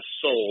poor lost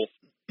soul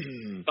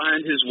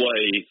find his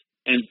way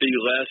and be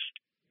less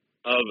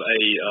of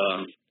a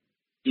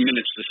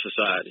menace to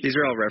society? These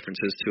are all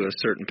references to a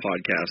certain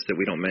podcast that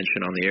we don't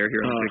mention on the air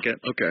here on the Ticket.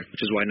 Okay.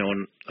 Which is why no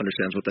one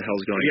understands what the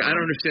hell's going on. Yeah, I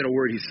don't understand a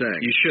word he's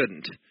saying. You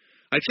shouldn't.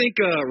 I think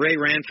Ray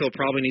Ranfill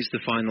probably needs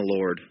to find the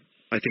Lord.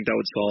 I think that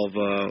would solve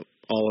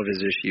all of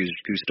his issues,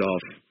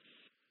 Gustav.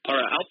 All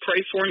right, I'll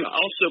pray for him.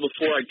 Also,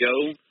 before I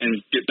go and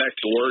get back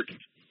to work,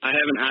 I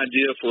have an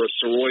idea for a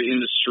Soroy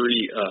Industry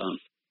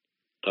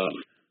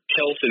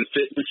health and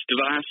fitness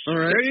device. All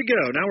right. There you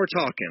go. Now we're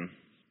talking.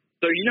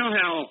 So you know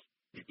how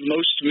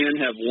most men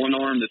have one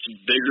arm that's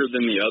bigger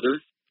than the other?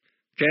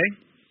 Okay.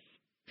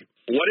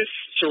 What if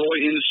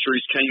Soroy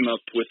Industries came up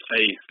with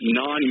a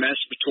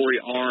non-masturbatory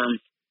arm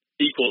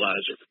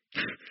equalizer?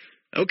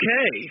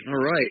 Okay.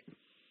 All right.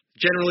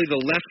 Generally the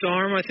left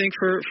arm, I think,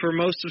 for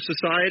most of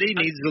society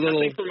needs a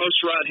little... I think for most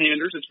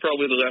right-handers, it's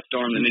probably the left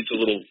arm that needs a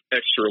little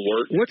extra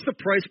work. What's the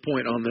price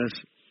point on this?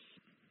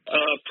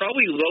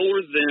 Probably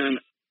lower than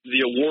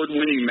the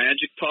award-winning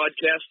Magic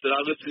podcast that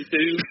I listen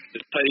to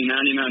is paying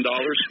 $99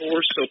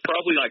 for, so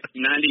probably like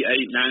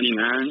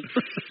 $98.99.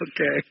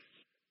 Okay.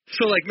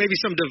 So like maybe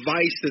some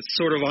device that's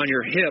sort of on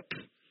your hip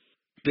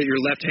that your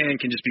left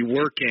hand can just be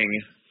working.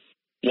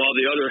 While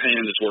the other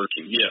hand is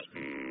working, yeah.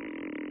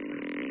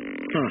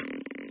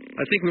 Huh.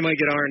 I think we might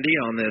get R&D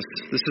on this.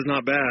 This is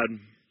not bad.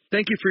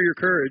 Thank you for your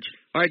courage.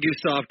 All right,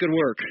 Gustav, good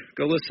work.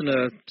 Go listen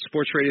to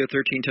Sports Radio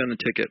 1310 The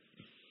Ticket.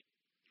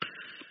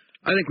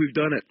 I think we've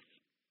done it.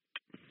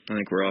 I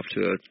think we're off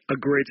to a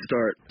great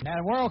start.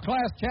 And World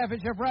Class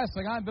Championship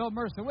Wrestling, I'm Bill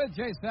Mercer with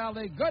Jay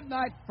Sally. Good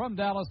night from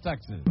Dallas,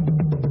 Texas.